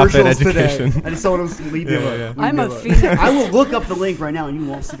for-profit education. I just saw one of those Libula. I'm a Phoenix. I will look up the link right now, and you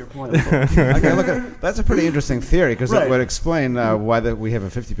won't see your point. Okay, look, that's a pretty interesting theory because Right. it would explain why we have a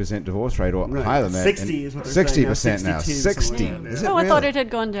 50% divorce rate or Right. higher than that. 60 is what they're saying now, 60% now. 62, 60. something like that. Is it Oh, I thought really? it had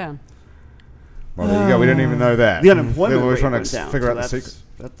gone down. Well, there you go. We don't even know that. The unemployment We're rate trying went to down, figure so out the that's-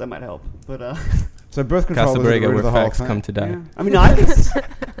 secret. That might help, but So birth control is the root Casabrega, of where the whole facts thing. come to die. yeah. I mean, I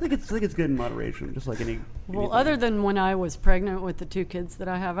think it's good in moderation, just like any. Well, anything. other than when I was pregnant with the 2 kids that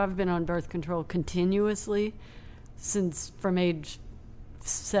I have, I've been on birth control continuously since from age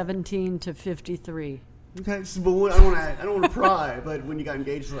 17 to 53. Okay, so, but I don't want to pry, but when you got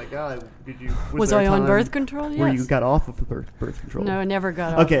engaged, it's like, did you? Was there I a on time birth control? Yes. Where you got off of the birth control? No, I never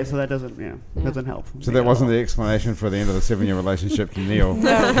got off. Okay, so that doesn't doesn't help. So that wasn't the explanation for the end of the 7-year relationship to Neil,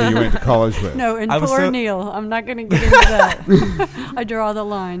 who you went to college with. No, and I was poor so- Neil. I'm not going to get into that. I draw the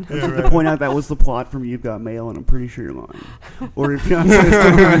line. I have to point out that was the plot from You've Got Mail, and I'm pretty sure you're lying. Or if you're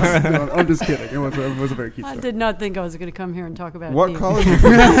not, no, I'm just kidding. It was a very cute I story. did not think I was going to come here and talk about What Neil. college?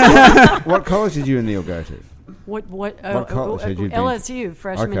 What college did you and Neil go to? What college had you been? LSU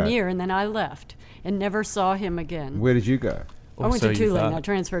freshman Okay. year, and then I left and never saw him again. Where did you go? I went so to you Tulane. thought. I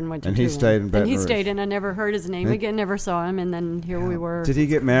transferred and went to And he Tulane. stayed in Baton And he Rouge. stayed, and I never heard his name Yeah. again, never saw him, and then here we were. Did he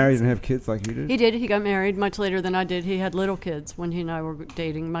get married and have kids like you did? He did. He got married much later than I did. He had little kids when he and I were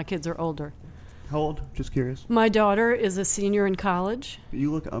dating. My kids are older. How old? Just curious. My daughter is a senior in college. You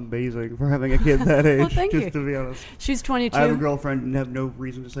look amazing for having a kid that age. Well, thank just you. to be honest. She's 22. I have a girlfriend and have no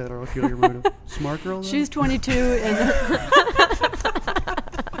reason to say that or I'll feel you're rude. Smart girl? Though? She's 22, and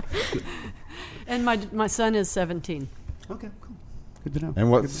and my son is 17. okay. Cool. Good to know.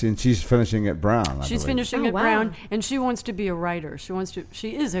 And she's finishing at Brown. I She's believe. finishing Oh, at wow. Brown, and she wants to be a writer. She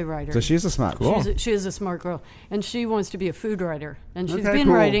is a writer. So she's a smart girl. She is a smart girl, and she wants to be a food writer. And she's Okay, been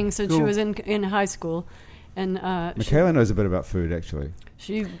cool, writing since she cool. was in high school. And Michaela knows a bit about food, actually.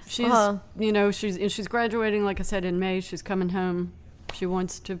 she's Uh-huh. she's graduating, like I said, in May. She's coming home. She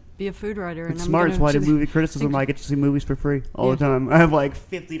wants to be a food writer. It's and smart. It's why I do she's- movie criticism. I get to see movies for free all the time. I have like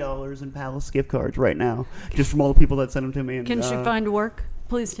 $50 in Palace gift cards right now, just from all the people that send them to me. And, Can she find work?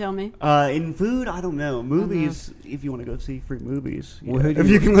 Please tell me. in food? I don't know. Movies, if you want to go see free movies, Well, who yeah, do if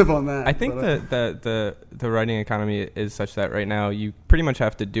you- you can live on that. I think but, the writing economy is such that right now you pretty much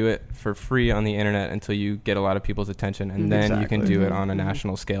have to do it for free on the internet until you get a lot of people's attention, and then you can Exactly. do it on a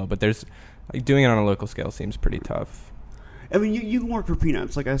national scale. But doing it on a local scale seems pretty tough. I mean, you can work for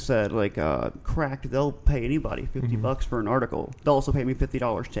peanuts. Like I said, like Cracked, they'll pay anybody $50 for an article. They'll also pay me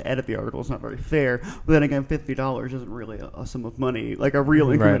 $50 to edit the article. It's not very fair. But then again, $50 isn't really a sum of money, like a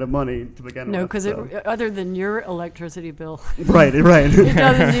real increment Right. of money to begin No, with. because so. other than your electricity bill, Right. it doesn't do And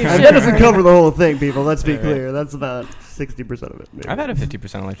that shit. doesn't cover the whole thing, people. Let's be clear. That's about 60% of it. Maybe. I've had a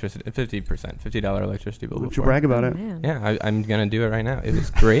 $50 electricity bill Why don't you before. brag about it? Man. Yeah, I'm gonna do it right now. It was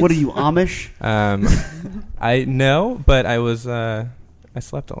great. What are you, Amish? I know, but I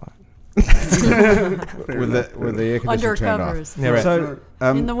slept a lot. With the air conditioner Under turned off. covers. Yeah, right. So,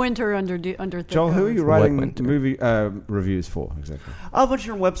 In the winter, under thick Joel, who are you covers. writing winter. movie reviews for exactly? A bunch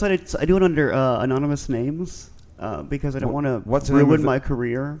of different websites. I do it under anonymous names because I don't want what's to the name of ruin the- my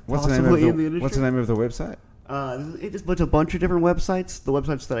career. What's the name possibly of in the the industry. What's the name of the website? It's a bunch of different websites. The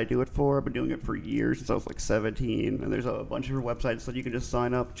websites that I do it for, I've been doing it for years since I was like 17. And there's a bunch of different websites that you can just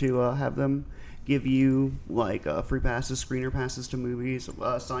sign up to have them give you like free passes, screener passes to movies.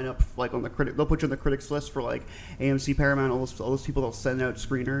 Sign up like on the critic. They'll put you on the critics list for like AMC, Paramount, all those people. They'll send out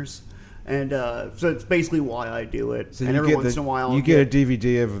screeners. And so it's basically why I do it. So and you every get once the, in a while, you I'll get a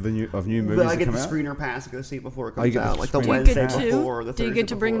DVD of new movies I that get come the out. screener pass to go see it before it Oh, you comes get the out, like the screener Do you Wednesday get before or two? the Do you Thursday get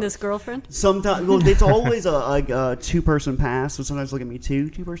to bring before. this girlfriend? Sometimes, well, it's always a two-person pass, so sometimes they'll give me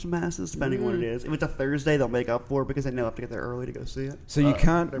two-person passes, depending on what it is. If it's a Thursday, they'll make up for it because they know I have to get there early to go see it. So you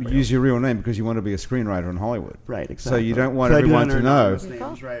can't everybody use your real name because you want to be a screenwriter in Hollywood. Right, exactly. So you don't want So I do everyone under to know. anonymous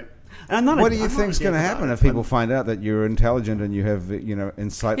names, right. And I'm not What a- do you I'm not think's a going to dick happen about if it, people but- find out that you're intelligent and you have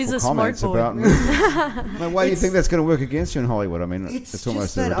insightful He's a comments smart boy. about movies? Why do you think that's going to work against you in Hollywood? I mean, it's It's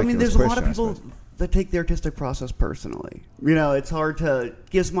almost just a that, I mean, ridiculous there's a lot of question, I people that take the artistic process personally. You know, it's hard to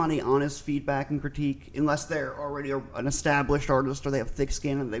give somebody honest feedback and critique unless they're already an established artist or they have thick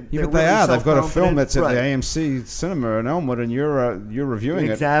skin and Yeah, but they are. They've got a film that's at the AMC Cinema in Elmwood, and you're reviewing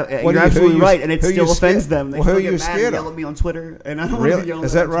exactly. it. You're absolutely right, and it still offends scared? them. They Well, who still are you get mad scared and of? yell at me on Twitter, and I don't Really? want to be yelled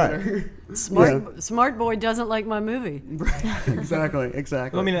Is at that on right? Twitter. Smart boy doesn't like my movie. Exactly.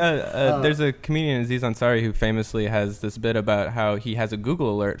 Well, I mean, there's a comedian, Aziz Ansari, who famously has this bit about how he has a Google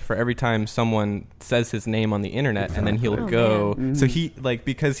alert for every time someone says his name on the internet, and then he'll go. So he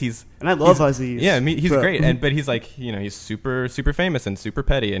because he's and I love Aziz. Yeah, he's great, but he's like he's super super famous and super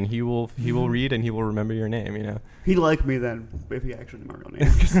petty, and he will read and he will remember your name. You know, He'd like me then if he actually knew my real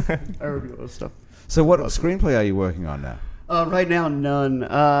name. 'Cause I review those stuff. So what screenplay are you working on now? Right now, none.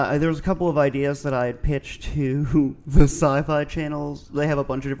 There was a couple of ideas that I had pitched to the sci-fi channels. They have a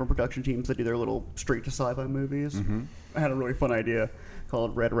bunch of different production teams that do their little straight to sci-fi movies. Mm-hmm. I had a really fun idea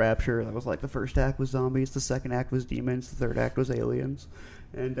called Red Rapture. That was like the first act was zombies, the second act was demons, the third act was aliens.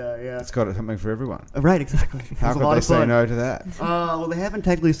 And yeah. It's got something for everyone. Right, exactly. How It was a could lot they of say fun. no to that? Well, they haven't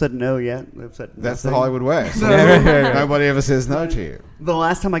technically said no yet. They've said That's the nothing. Hollywood way. So nobody ever says no to you. The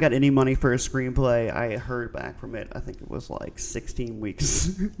last time I got any money for a screenplay, I heard back from it. I think it was like 16 weeks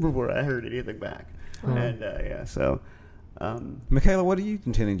before I heard anything back. And yeah, so. Michaela, what are you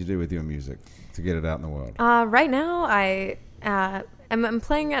intending to do with your music to get it out in the world? Right now, I'm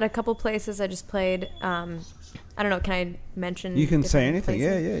playing at a couple places. I just played. I don't know. Can I mention? You can say different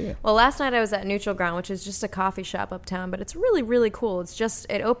anything. places? Yeah. Well, last night I was at Neutral Ground, which is just a coffee shop uptown, but it's really, really cool.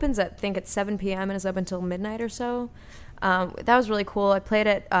 It opens at, I think it's 7 p.m. and is up until midnight or so. That was really cool. I played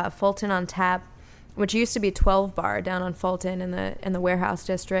at Fulton on Tap, which used to be 12 Bar down on Fulton in the Warehouse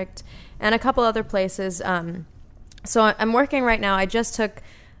District, and a couple other places. So I'm working right now. I just took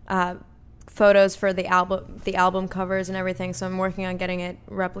photos for the album covers and everything, so I'm working on getting it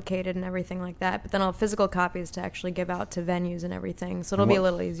replicated and everything like that, but then I'll have physical copies to actually give out to venues and everything, so it'll be a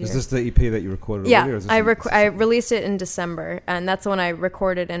little easier. Is this the EP that you recorded yeah, already? Or is this I released it in December, and that's the one I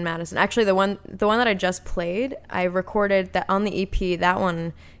recorded in Madison. Actually, the one that I just played, I recorded that on the EP. That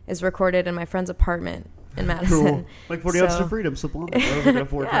one is recorded in my friend's apartment in Madison. Cool. Like 40 Ounces of Freedom, Sublime. That was like a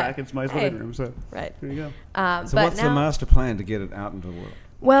 4-track. It's my living room, so right. There you go. So but what's the now, master plan to get it out into the world?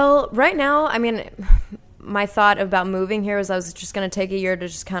 Well, right now, I mean, my thought about moving here was I was just going to take a year to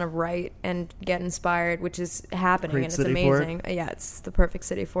just kind of write and get inspired, which is happening, Great and it's city for amazing. Yeah, it's the perfect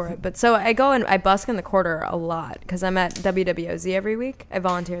city for it. But so I go and I busk in the quarter a lot because I'm at WWOZ every week. I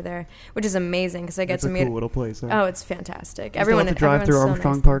volunteer there, which is amazing because I get It's to a meet. cool little place. Huh? Oh, it's fantastic. You still have to drive through everyone's so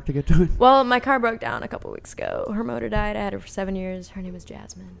Armstrong nice Park to get to it. Well, my car broke down a couple weeks ago. Her motor died. I had her for 7 years. Her name was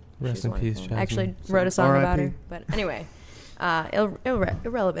Jasmine. Rest She's in peace, wonderful. Jasmine. I actually wrote a song about R.I.P. her. But anyway,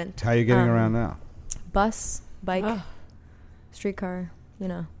 irrelevant. How are you getting around now? Bus, bike, streetcar, you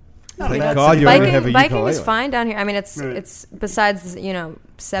know. Not a Thank bad God city. you only have a Biking is ukulele. fine down here. I mean, it's Right. it's besides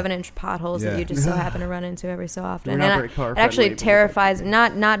 7-inch potholes Yeah. that you just so happen to run into every so often. We're not And very car it actually friendly, but- terrifies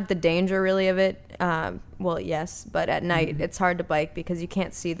not the danger really of it. Well, yes, but at night it's hard to bike because you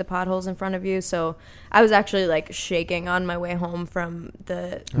can't see the potholes in front of you. So I was actually like shaking on my way home from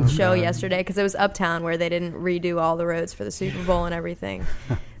the show yesterday because it was uptown where they didn't redo all the roads for the Super Bowl and everything.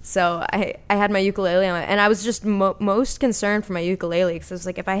 So I had my ukulele on, and I was just most concerned for my ukulele because I was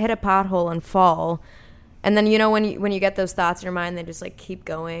like, if I hit a pothole and fall, and then when you get those thoughts in your mind, they just like keep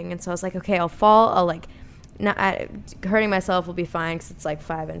going. And so I was like, okay, I'll fall. I'll like, hurting myself will be fine because it's like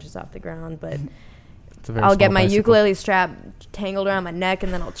 5 inches off the ground, but I'll get my ukulele strap tangled around my neck,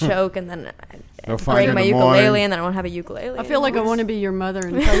 and then I'll choke, and then They'll find break my in the morning. ukulele, and then I won't have a ukulele. I feel like I want to be your mother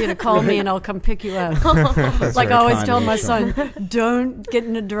and tell you to call me and I'll come pick you up. That's Like very I always kind tell of you, my Sean. son, don't get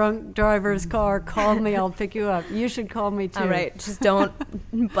in a drunk driver's car. Call me, I'll pick you up. You should call me too. All right, just don't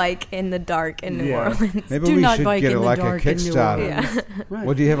bike in the dark in New Yeah. Orleans. Maybe Do we not should bike get in the like a dark in New Kickstarter. Yeah. Right.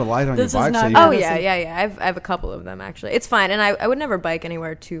 What do you have a light on This your is bike? not- So you Oh Madison. yeah. I have a couple of them actually. It's fine, and I would never bike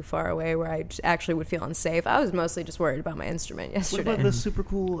anywhere too far away where I just actually would feel unsafe. I was mostly just worried about my instrument What yesterday. about the super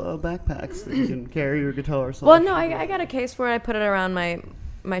cool backpacks that you can carry your guitar? Well, no, I got a case for it. I put it around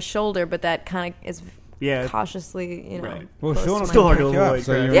my shoulder, but that kind of is Yeah. cautiously, Right. Well, close Sean to will my Still hard pick to you up, avoid,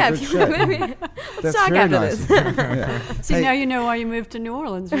 so right? you're Yeah, in if good you shape. maybe let's That's talk very after nice. this. Yeah. See, Hey, now you know why you moved to New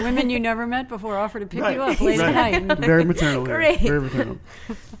Orleans. Women you never met before offer to pick Right. you up late at Right. night. Very maternal. here. Great. Very maternal.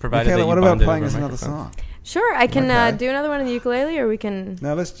 Provided that Michaela, you what about bonded playing over us another microphones. song? Sure, I can Okay. do another one on the ukulele, or we can.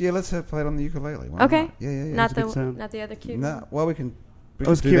 No, let's play it on the ukulele. Why Okay. not? Yeah. Not a good sound. not the other cute. No, well, we can I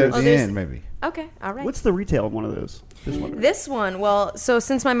was do that curious. at Oh, the there's- end, maybe. Okay, all right. What's the retail of one of those? Just wondering. This one, well, so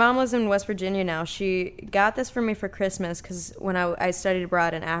since my mom lives in West Virginia now, she got this for me for Christmas because when I studied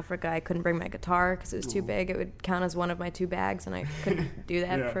abroad in Africa, I couldn't bring my guitar because it was too big. It would count as one of my 2 bags, and I couldn't do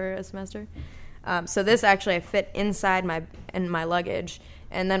that Yeah. for a semester. So this actually I fit inside my luggage,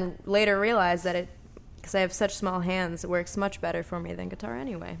 and then later realized that because I have such small hands, it works much better for me than guitar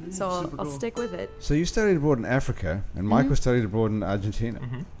anyway. So I'll stick with it. So you studied abroad in Africa, and Michael studied abroad in Argentina.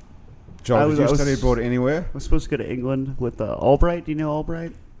 Joel, did you study abroad anywhere? I was supposed to go to England with Albright. Do you know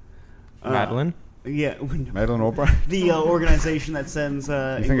Albright? Madeline? Yeah. Madeline Albright? The organization that sends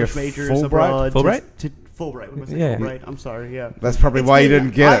English majors abroad. Fulbright? Fulbright. What was it? Yeah. Fulbright. I'm sorry. Yeah. That's probably why you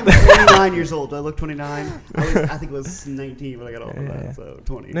didn't get it. I'm 29 years old. Do I look 29? I think it was 19 when I got all of that. So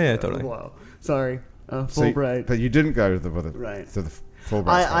 20. Yeah, so totally. Wow. Sorry. So Fulbright. but you didn't go to the Right. to the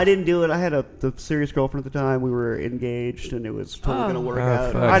Fulbright. I didn't do it. I had a serious girlfriend at the time. We were engaged, and it was totally going to work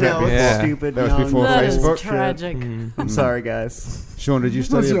out. fuck. I know, it's Yeah. stupid. That was young, before That Facebook? is tragic. I'm sorry, guys. Sean, did you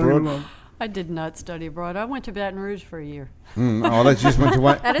study abroad? I did not study abroad. I went to Baton Rouge for a year. Oh, that you just went to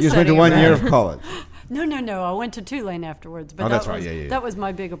one. That is You just went to studying 1 year abroad. of college. No. I went to Tulane afterwards. But Oh, that's that right. was, Yeah. That was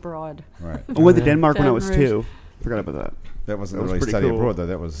my big abroad. Right. I went to Denmark when I was Baton Rouge. 2. Forgot about that. That wasn't That was really pretty study cool. abroad though.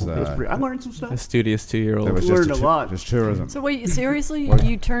 That was. I learned some A stuff. studious 2-year-old. That was Learned just a lot. Just tourism. So wait, seriously? What?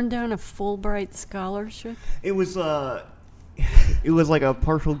 You turned down a Fulbright scholarship? It was like a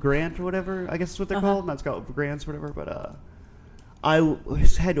partial grant or whatever. I guess that's what they're called. Not called grants or whatever. But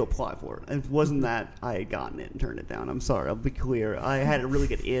had to apply for it. It wasn't that I had gotten it and turned it down. I'm sorry. I'll be clear. I had to really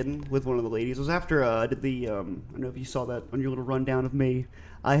get in with one of the ladies. It was after I did the. I don't know if you saw that on your little rundown of me.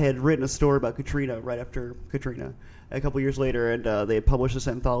 I had written a story about Katrina right after Katrina. A couple years later, and they had published this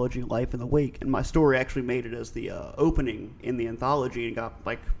anthology, Life in the Wake, and my story actually made it as the opening in the anthology and got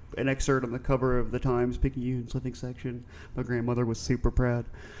like an excerpt on the cover of the Times Picayune's living section. My grandmother was super proud,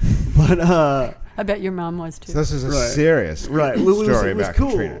 but I bet your mom was too. So this is a Right. serious right, story it was about cool.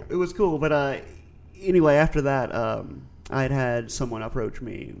 Katrina. It was cool, but anyway, after that, I had someone approach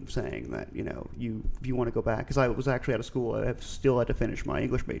me saying that if you want to go back, because I was actually out of school. I still had to finish my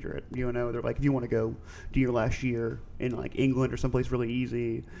English major at UNO. They're like, if you want to go do your last year in like England or someplace really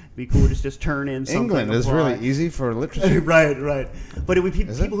easy, it'd be cool. Just turn in something. England is apply. really easy for literature. right. But it would be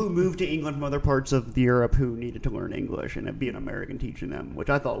Is it? people who moved to England from other parts of Europe who needed to learn English, and it'd be an American teaching them, which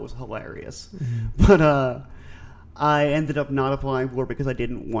I thought was hilarious. But I ended up not applying for it because I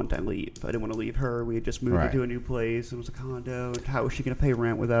didn't want to leave. I didn't want to leave her. We had just moved Right. into a new place. It was a condo. How was she going to pay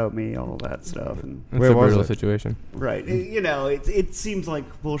rent without me? All that stuff. And It's Where a was brutal it? situation. right, it seems like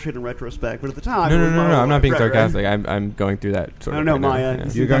bullshit in retrospect, but at the time, No, it was my I'm not being right, right. sarcastic. I'm going through that sort I of. don't know, right now. Maya. Yeah.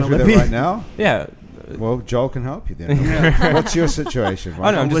 This You're is going gonna through let that me- right now? Yeah. Well, Joel can help you then. Yeah. What's your situation?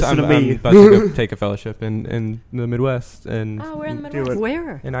 Oh, no, I'm Listen to I'm me. about to go take a fellowship in the Midwest and Oh, we're in the Do Midwest. it.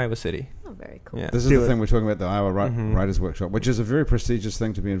 Where? in Iowa City. Oh, very cool. Yeah. This is Do the it. thing we're talking about, the Iowa Mhm. Writers Workshop, which is a very prestigious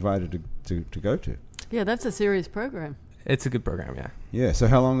thing to be invited to go to. Yeah, that's a serious program. It's a good program, yeah. Yeah, so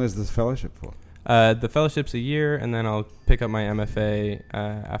how long is this fellowship for? The fellowship's a year, and then I'll pick up my MFA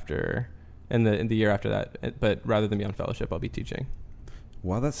after in the year after that. But rather than be on fellowship, I'll be teaching.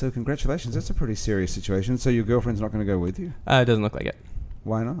 Wow, that's so congratulations. That's a pretty serious situation. So your girlfriend's not going to go with you? It doesn't look like it.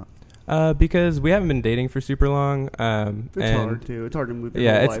 Why not? Because we haven't been dating for super long. It's and hard to. It's hard to move your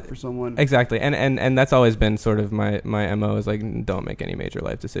Yeah, whole it's- life for someone. Exactly, and that's always been sort of my MO is like, don't make any major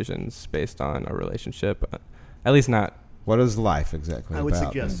life decisions based on a relationship, at least not. What is life exactly I would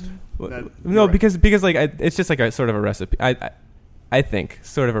about? suggest. that- No, right. because like it's just like a sort of a recipe. I think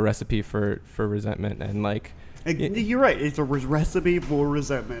sort of a recipe for resentment and like. You're right. It's a recipe for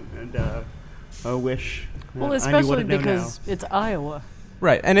resentment and a wish. Well, I knew what especially I know because it's Iowa.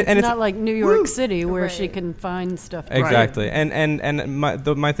 Right, and It's not like New York City where she Right. can find stuff. to exactly, and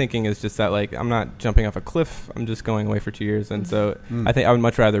my thinking is just that like I'm not jumping off a cliff. I'm just going away for 2 years, and so I think I would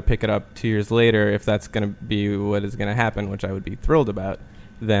much rather pick it up 2 years later if that's going to be what is going to happen, which I would be thrilled about,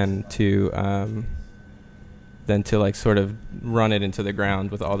 than to like sort of run it into the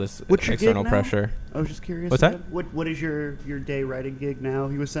ground with all this What's your gig external now? pressure. I was just curious. What's that? again. What is your day writing gig now?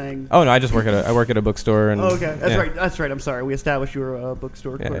 He was saying. Oh no, I just work at a bookstore and. Oh, okay, that's yeah. right. That's right. I'm sorry. We established you were a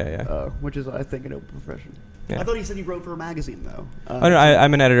bookstore Yeah, clerk, yeah. which is, I think, an open profession. Yeah. I thought he said he wrote for a magazine, though. Oh no,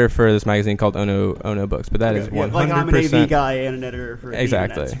 I'm an editor for this magazine called Ono Books, but that is Okay, yeah, 100%. like I'm an AV guy and an editor for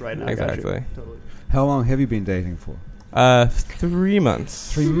Exactly. AV right now. I got you. Exactly. Totally. How long have you been dating for? 3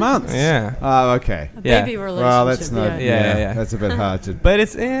 months. 3 months? Yeah. Oh, okay. A Yeah. baby relationship. Well, that's not. Yeah, yeah. That's a bit hard to. But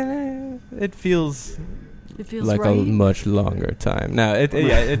it feels It feels like right. a much longer time. No,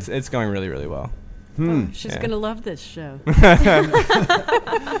 it's going really, really well. Oh, she's Yeah. gonna love this show.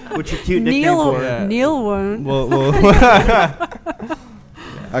 What's your cute nickname Neil, for it? Yeah. Neil won't. Well,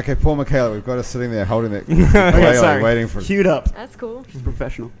 Okay, Paul Michaela, we've got us sitting there holding it, Okay, sorry. waiting for. Queued up. That's cool. He's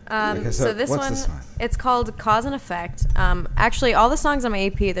professional. Okay, So this what's one, this one? it's called Cause and Effect. Actually, all the songs on my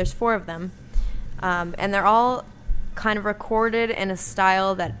EP, there's 4 of them, and they're all kind of recorded in a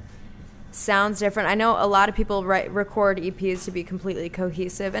style that sounds different. I know a lot of people record EPs to be completely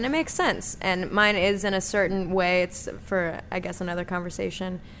cohesive, and it makes sense. And mine is in a certain way. It's for, I guess, another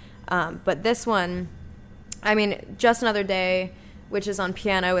conversation. But this one, I mean, Just Another Day, which is on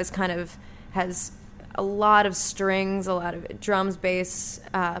piano, is kind of has a lot of strings, a lot of drums, bass,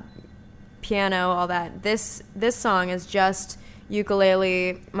 piano, all that. This song is just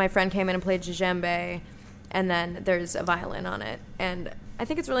ukulele. My friend came in and played djembe, and then there's a violin on it. And I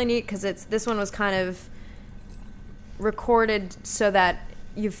think it's really neat because this one was kind of recorded so that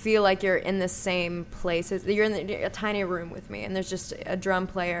you feel like you're in the same place. You're in a tiny room with me, and there's just a drum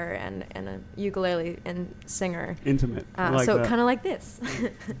player and a ukulele and singer. Intimate. So kind of like this.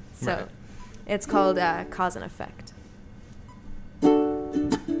 So Right. it's called Cause and Effect.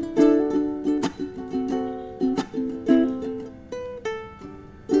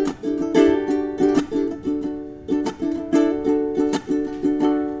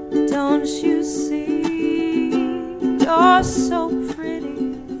 Don't you see you're so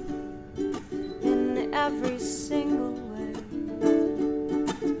pretty in every single way?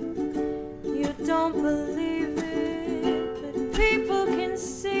 You don't believe it, but people can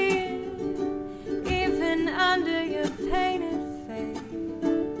see it even under your painted face.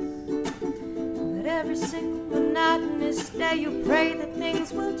 But every single monotonous day you pray that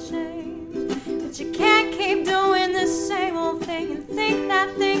things will change, but you can't keep doing the same old thing and think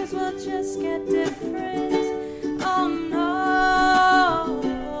that things will just get different. Oh no.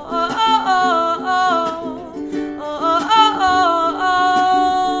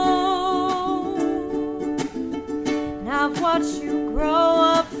 And I've watched you grow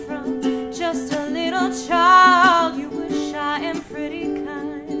up from just a little child. You were shy and pretty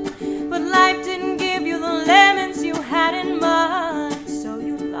kind, but life didn't give you the lemons you had in mind. So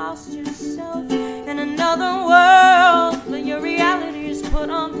you lost yourself in another world, but your reality is put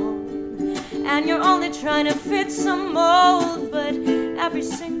on hold, and you're only trying to fit some mold. But every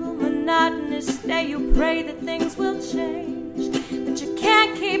single monotonous day you pray that things will change, but you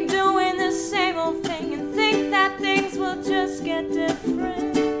can't keep doing the same old thing and think that things will just get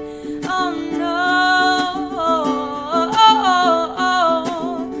different. Oh no.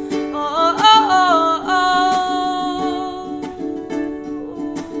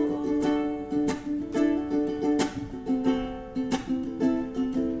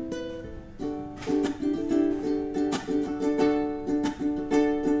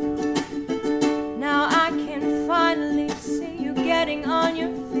 Now I can finally see you getting on your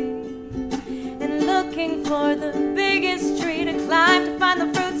feet and looking for the biggest tree to climb to find the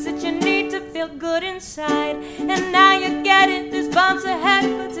fruits that you need to feel good inside. And now you get it, there's bumps ahead,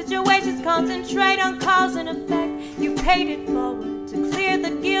 but situations concentrate on cause and effect. You paid it forward to clear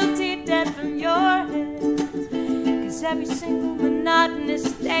the guilty debt from your head. Cause every single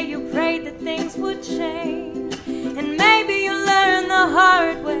monotonous day you prayed that things would change, and maybe you learned the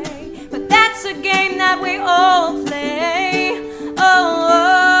hard way, but that's a game that we all play. Oh,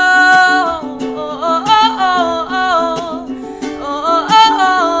 oh, oh, oh, oh, oh, oh,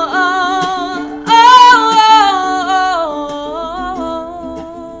 oh,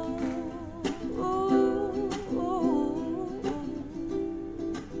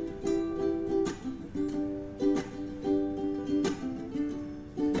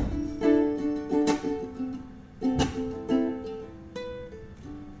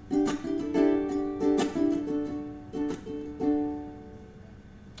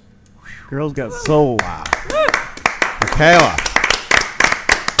 Girls got soul. Wow. Michaela,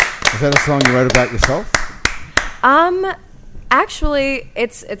 is that a song you wrote about yourself? Actually,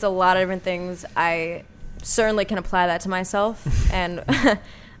 it's a lot of different things. I certainly can apply that to myself, and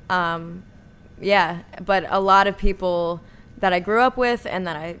yeah. But a lot of people that I grew up with and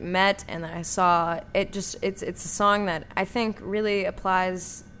that I met and that I saw, it's a song that I think really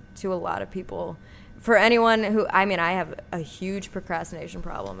applies to a lot of people. For anyone who, I mean, I have a huge procrastination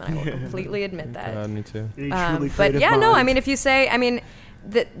problem, and I will completely admit that. Me too. But yeah, no, I mean, if you say, I mean,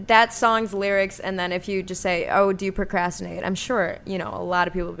 that song's lyrics, and then if you just say, oh, do you procrastinate? I'm sure, a lot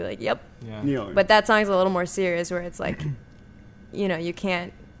of people will be like, yep. Yeah. But that song's a little more serious, where it's like, you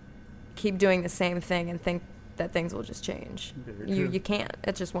can't keep doing the same thing and think that things will just change. You can't.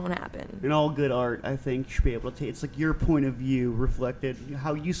 It just won't happen. In all good art, I think you should be able to take, it's like your point of view reflected,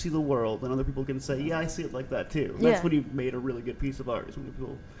 how you see the world, and other people can say, yeah, I see it like that too. And that's when you've made a really good piece of art, is when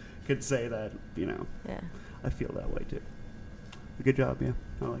people could say that, Yeah. I feel that way too. Good job, yeah.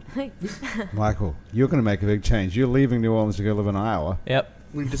 I like it. Michael, you're going to make a big change. You're leaving New Orleans to go live in Iowa. Yep.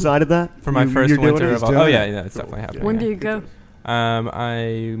 We've decided that? For my first you're doing winter it? of He's doing oh it. yeah, it's definitely happening. When yeah. do you go?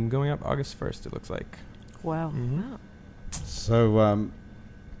 I'm going up August 1st. It looks like. Wow. Mhm. Wow. So,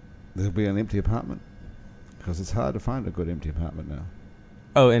 there'll be an empty apartment? Because it's hard to find a good empty apartment now.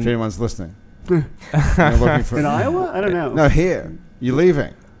 Oh, If and anyone's listening. You're looking for In Iowa? I don't know. No, here. You're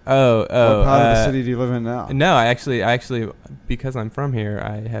leaving. oh, What part of the city do you live in now? No, I actually, because I'm from here,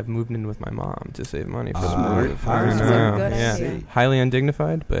 I have moved in with my mom to save money for the Smart. move. Smart. I That's a know, good yeah. idea. Highly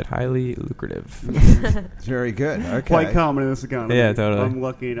undignified, but highly lucrative. Very good. Okay. Quite common in this economy. Yeah, totally. I'm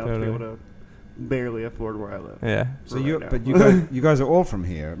lucky enough to Totally. be able to barely afford where I live. Yeah. So Right you, now. but you guys are all from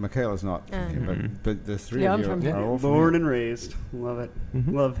here. Michaela's not from here, Mhm. but the three Yeah, of I'm you from are here. all from Born here. and raised. Love it.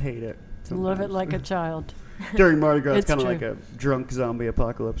 Mhm. Love, hate it. Love it sometimes. like a child. During Mardi Gras, it's It's kind of true. like a drunk zombie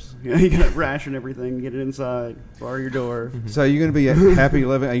apocalypse. You know, you gotta ration everything, get it inside, bar your door. So you're going to be happy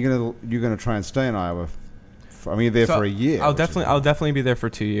living? Are you're going to try and stay in Iowa? I mean, you're there So for a year. I'll which is- definitely be there for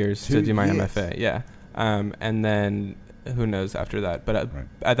 2 years 2 to do my years. MFA. Yeah. And then who knows after that? But Right.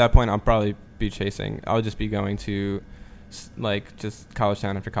 at that point, I'll probably be chasing. I'll just be going to just college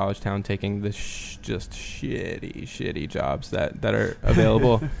town after college town, taking the just shitty jobs that are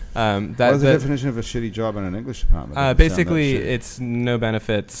available. What is the definition of a shitty job in an English department? Doesn't sound that basically, shitty. it's no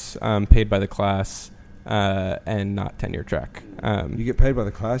benefits, paid by the class, and not tenure track. You get paid by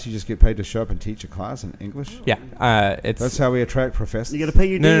the class. You just get paid to show up and teach a class in English. Yeah, it's That's how we attract professors. You gotta pay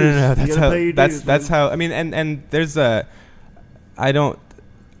your dues. no. You That's gotta how. pay your That's dues, that's man. how. I mean, and there's a. I don't.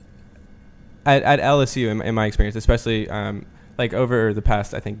 At LSU, in my experience, especially like over the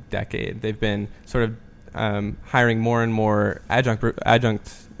past, I think, decade, they've been sort of hiring more and more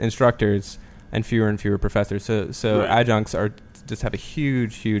adjunct instructors and fewer professors. So Right. adjuncts just have a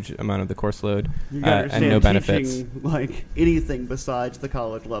huge amount of the course load You gotta and no understand benefits. teaching, like anything besides the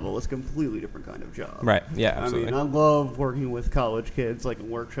college level is a completely different kind of job. Right? Yeah, absolutely. I mean, I love working with college kids, like in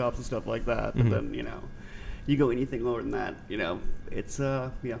workshops and stuff like that. But Mhm. then, you go anything lower than that, it's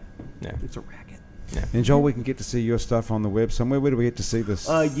yeah. it's a racket. And Joel, we can get to see your stuff on the web somewhere. Where do we get to see this?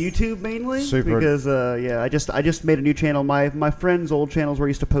 YouTube mainly, Super. because I just made a new channel. My friend's old channels where I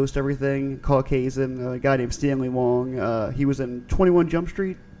used to post everything. Caucasian, a guy named Stanley Wong. He was in 21 Jump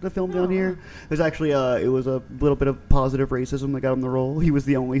Street, the film down here. There's actually it was a little bit of positive racism that got him the role. He was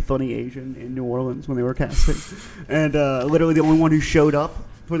the only funny Asian in New Orleans when they were casting, and literally the only one who showed up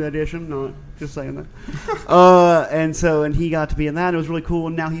for the audition. Not just saying that. And he got to be in that. And it was really cool.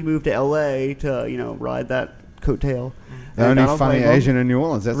 And now he moved to LA to ride that coattail. The And only I was funny like, well, Asian in New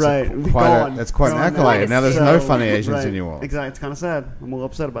Orleans. That's right, quite an accolade. Now there's no funny Asians right, in New Orleans. Exactly. It's kind of sad. I'm a little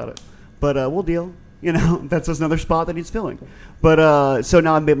upset about it. But we'll deal. That's just another spot that he's filling. But so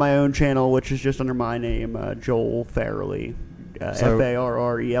now I made my own channel, which is just under my name, Joel Farrelly. So-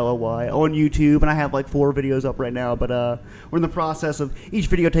 Farrelly on YouTube, and I have like 4 videos up right now. But we're in the process of each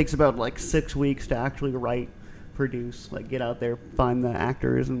video takes about like 6 weeks to actually write, produce, like get out there, find the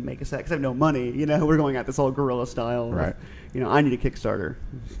actors, and make a set. Because I have no money, we're going at this all guerrilla style. Right. I need a Kickstarter.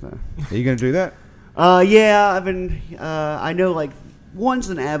 So. Are you going to do that? Yeah, I've been. I know like once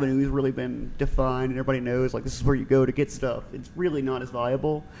an avenue has really been defined, and everybody knows like this is where you go to get stuff. It's really not as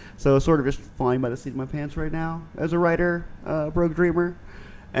viable. So sort of just flying by the seat of my pants right now as a writer, broke dreamer,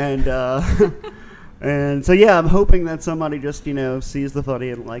 and and so yeah, I'm hoping that somebody just sees the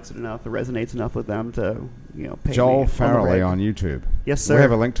funny and likes it enough, it resonates enough with them to pay Joel me the Farrelly reg. on YouTube. Yes, sir. We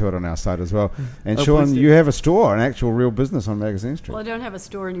have a link to it on our site as well. And Oh, Sean, please do. you have a store, an actual real business on Magazine Street. Well, I don't have a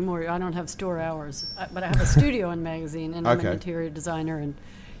store anymore. I don't have store hours, but I have a studio and magazine, and I'm Okay. an interior designer. And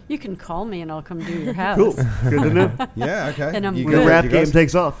you can call me, and I'll come do your house. Cool. Good to know. Yeah, okay. And I'm You good. The guys- rap you game guys-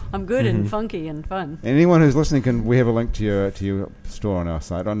 takes off. I'm good Mhm. and funky and fun. Anyone who's listening, we have a link to your store on our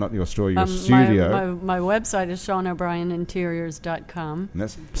site. Oh, not your store, your studio. My website is SeanO'BrienInteriors.com. And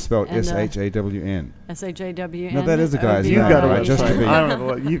that's spelled And, SHAWN. SHAWN. No, that is a guy's You've name, got a right? website. Just to be- I don't have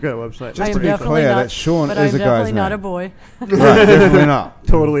a You've got a website. I Just am to be definitely clear, not, that Sean but is I'm a guy's definitely not name. a boy. Right, definitely not.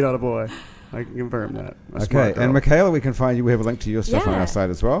 Totally not a boy. I can confirm that. A Okay, smart girl. and Michaela, we can find you. We have a link to your stuff on Yeah. our site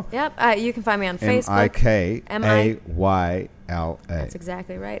as well. Yep. You can find me on Facebook. MIKAYLA. That's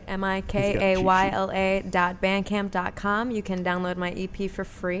exactly right. cheat MIKAYLA.bandcamp.com. You can download my EP for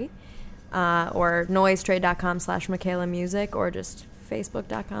free, or noisetrade.com/Michaela Music, or just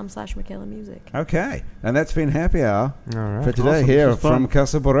facebook.com/Michaela Music. Okay, and that's been Happy Hour All right. for today Awesome. here This was fun. from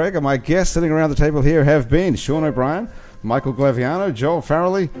Casa Borrega. My guests sitting around the table here have been Sean O'Brien, Michael Glaviano, Joel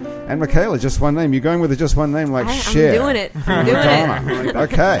Farrelly, and Michaela. Just one name. You're going with a just one name like I'm Cher. doing it. I'm doing it. Madonna.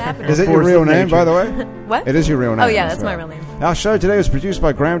 Okay. happening. Is it your Force real of name, nature. by the way? What? It is your real name. Oh, yeah, as that's my well. real name. Our show today was produced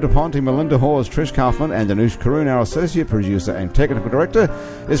by Graham DePonte, Melinda Hawes, Trish Kaufman, and Anush Karoon. Our associate producer and technical director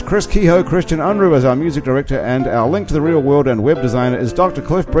is Chris Kehoe. Christian Unruh is our music director, and our link to the real world and web designer is Dr.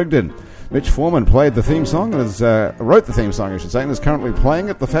 Cliff Brigden. Mitch Foreman played the theme song, and wrote the theme song, I should say, and is currently playing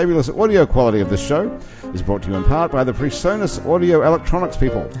it. The fabulous audio quality of this show is brought to you in part by the PreSonus Audio Electronics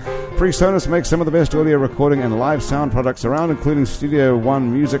people. PreSonus makes some of the best audio recording and live sound products around, including Studio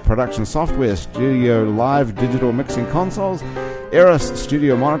One music production software, Studio Live digital mixing consoles, Eris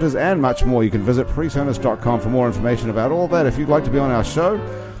studio monitors, and much more. You can visit PreSonus.com for more information about all that. If you'd like to be on our show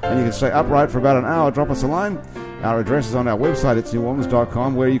and you can stay upright for about an hour, drop us a line. Our address is on our website, it's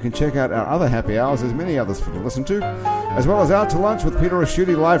neworleans.com, where you can check out our other happy hours. There's many others for you to listen to, as well as Out to Lunch with Peter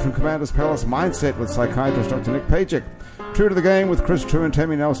Raschuti, live from Commander's Palace, Mindset with psychiatrist Dr. Nick Pajak, True to the Game with Chris True and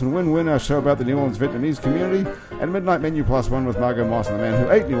Tammy Nelson, Win-Win, our show about the New Orleans Vietnamese community, and Midnight Menu Plus One with Margot Moss and the man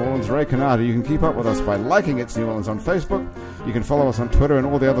who ate New Orleans, Ray Canada. You can keep up with us by liking It's New Orleans on Facebook. You can follow us on Twitter and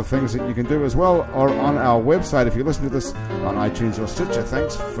all the other things that you can do as well, or on our website if you listen to this on iTunes or Stitcher.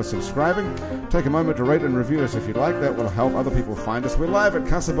 Thanks for subscribing. Take a moment to rate and review us if you'd like. That will help other people find us. We're live at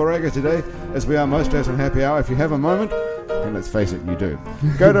Casa Borrega today, as we are most days on Happy Hour. If you have a moment, and let's face it, you do,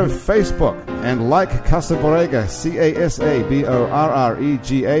 go to Facebook and like Casa Borrega,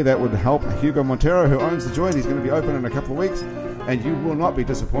 CASABORREGA. That would help Hugo Montero, who owns the joint. He's going to be open in a couple of weeks, and you will not be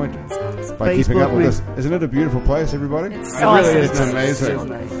disappointed by keeping up with this. Isn't it a beautiful place, everybody? It's awesome. It's amazing.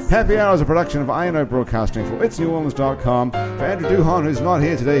 Nice. Happy Hour is a production of INO Broadcasting for It'sNewOrleans.com. For Andrew Duhon, who's not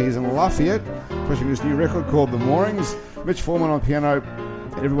here today, he's in Lafayette, pushing his new record called The Moorings. Mitch Foreman on piano.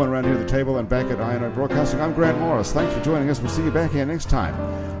 Everyone around here at the table and back at INO Broadcasting. I'm Grant Morris. Thanks for joining us. We'll see you back here next time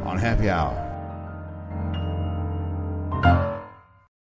on Happy Hour.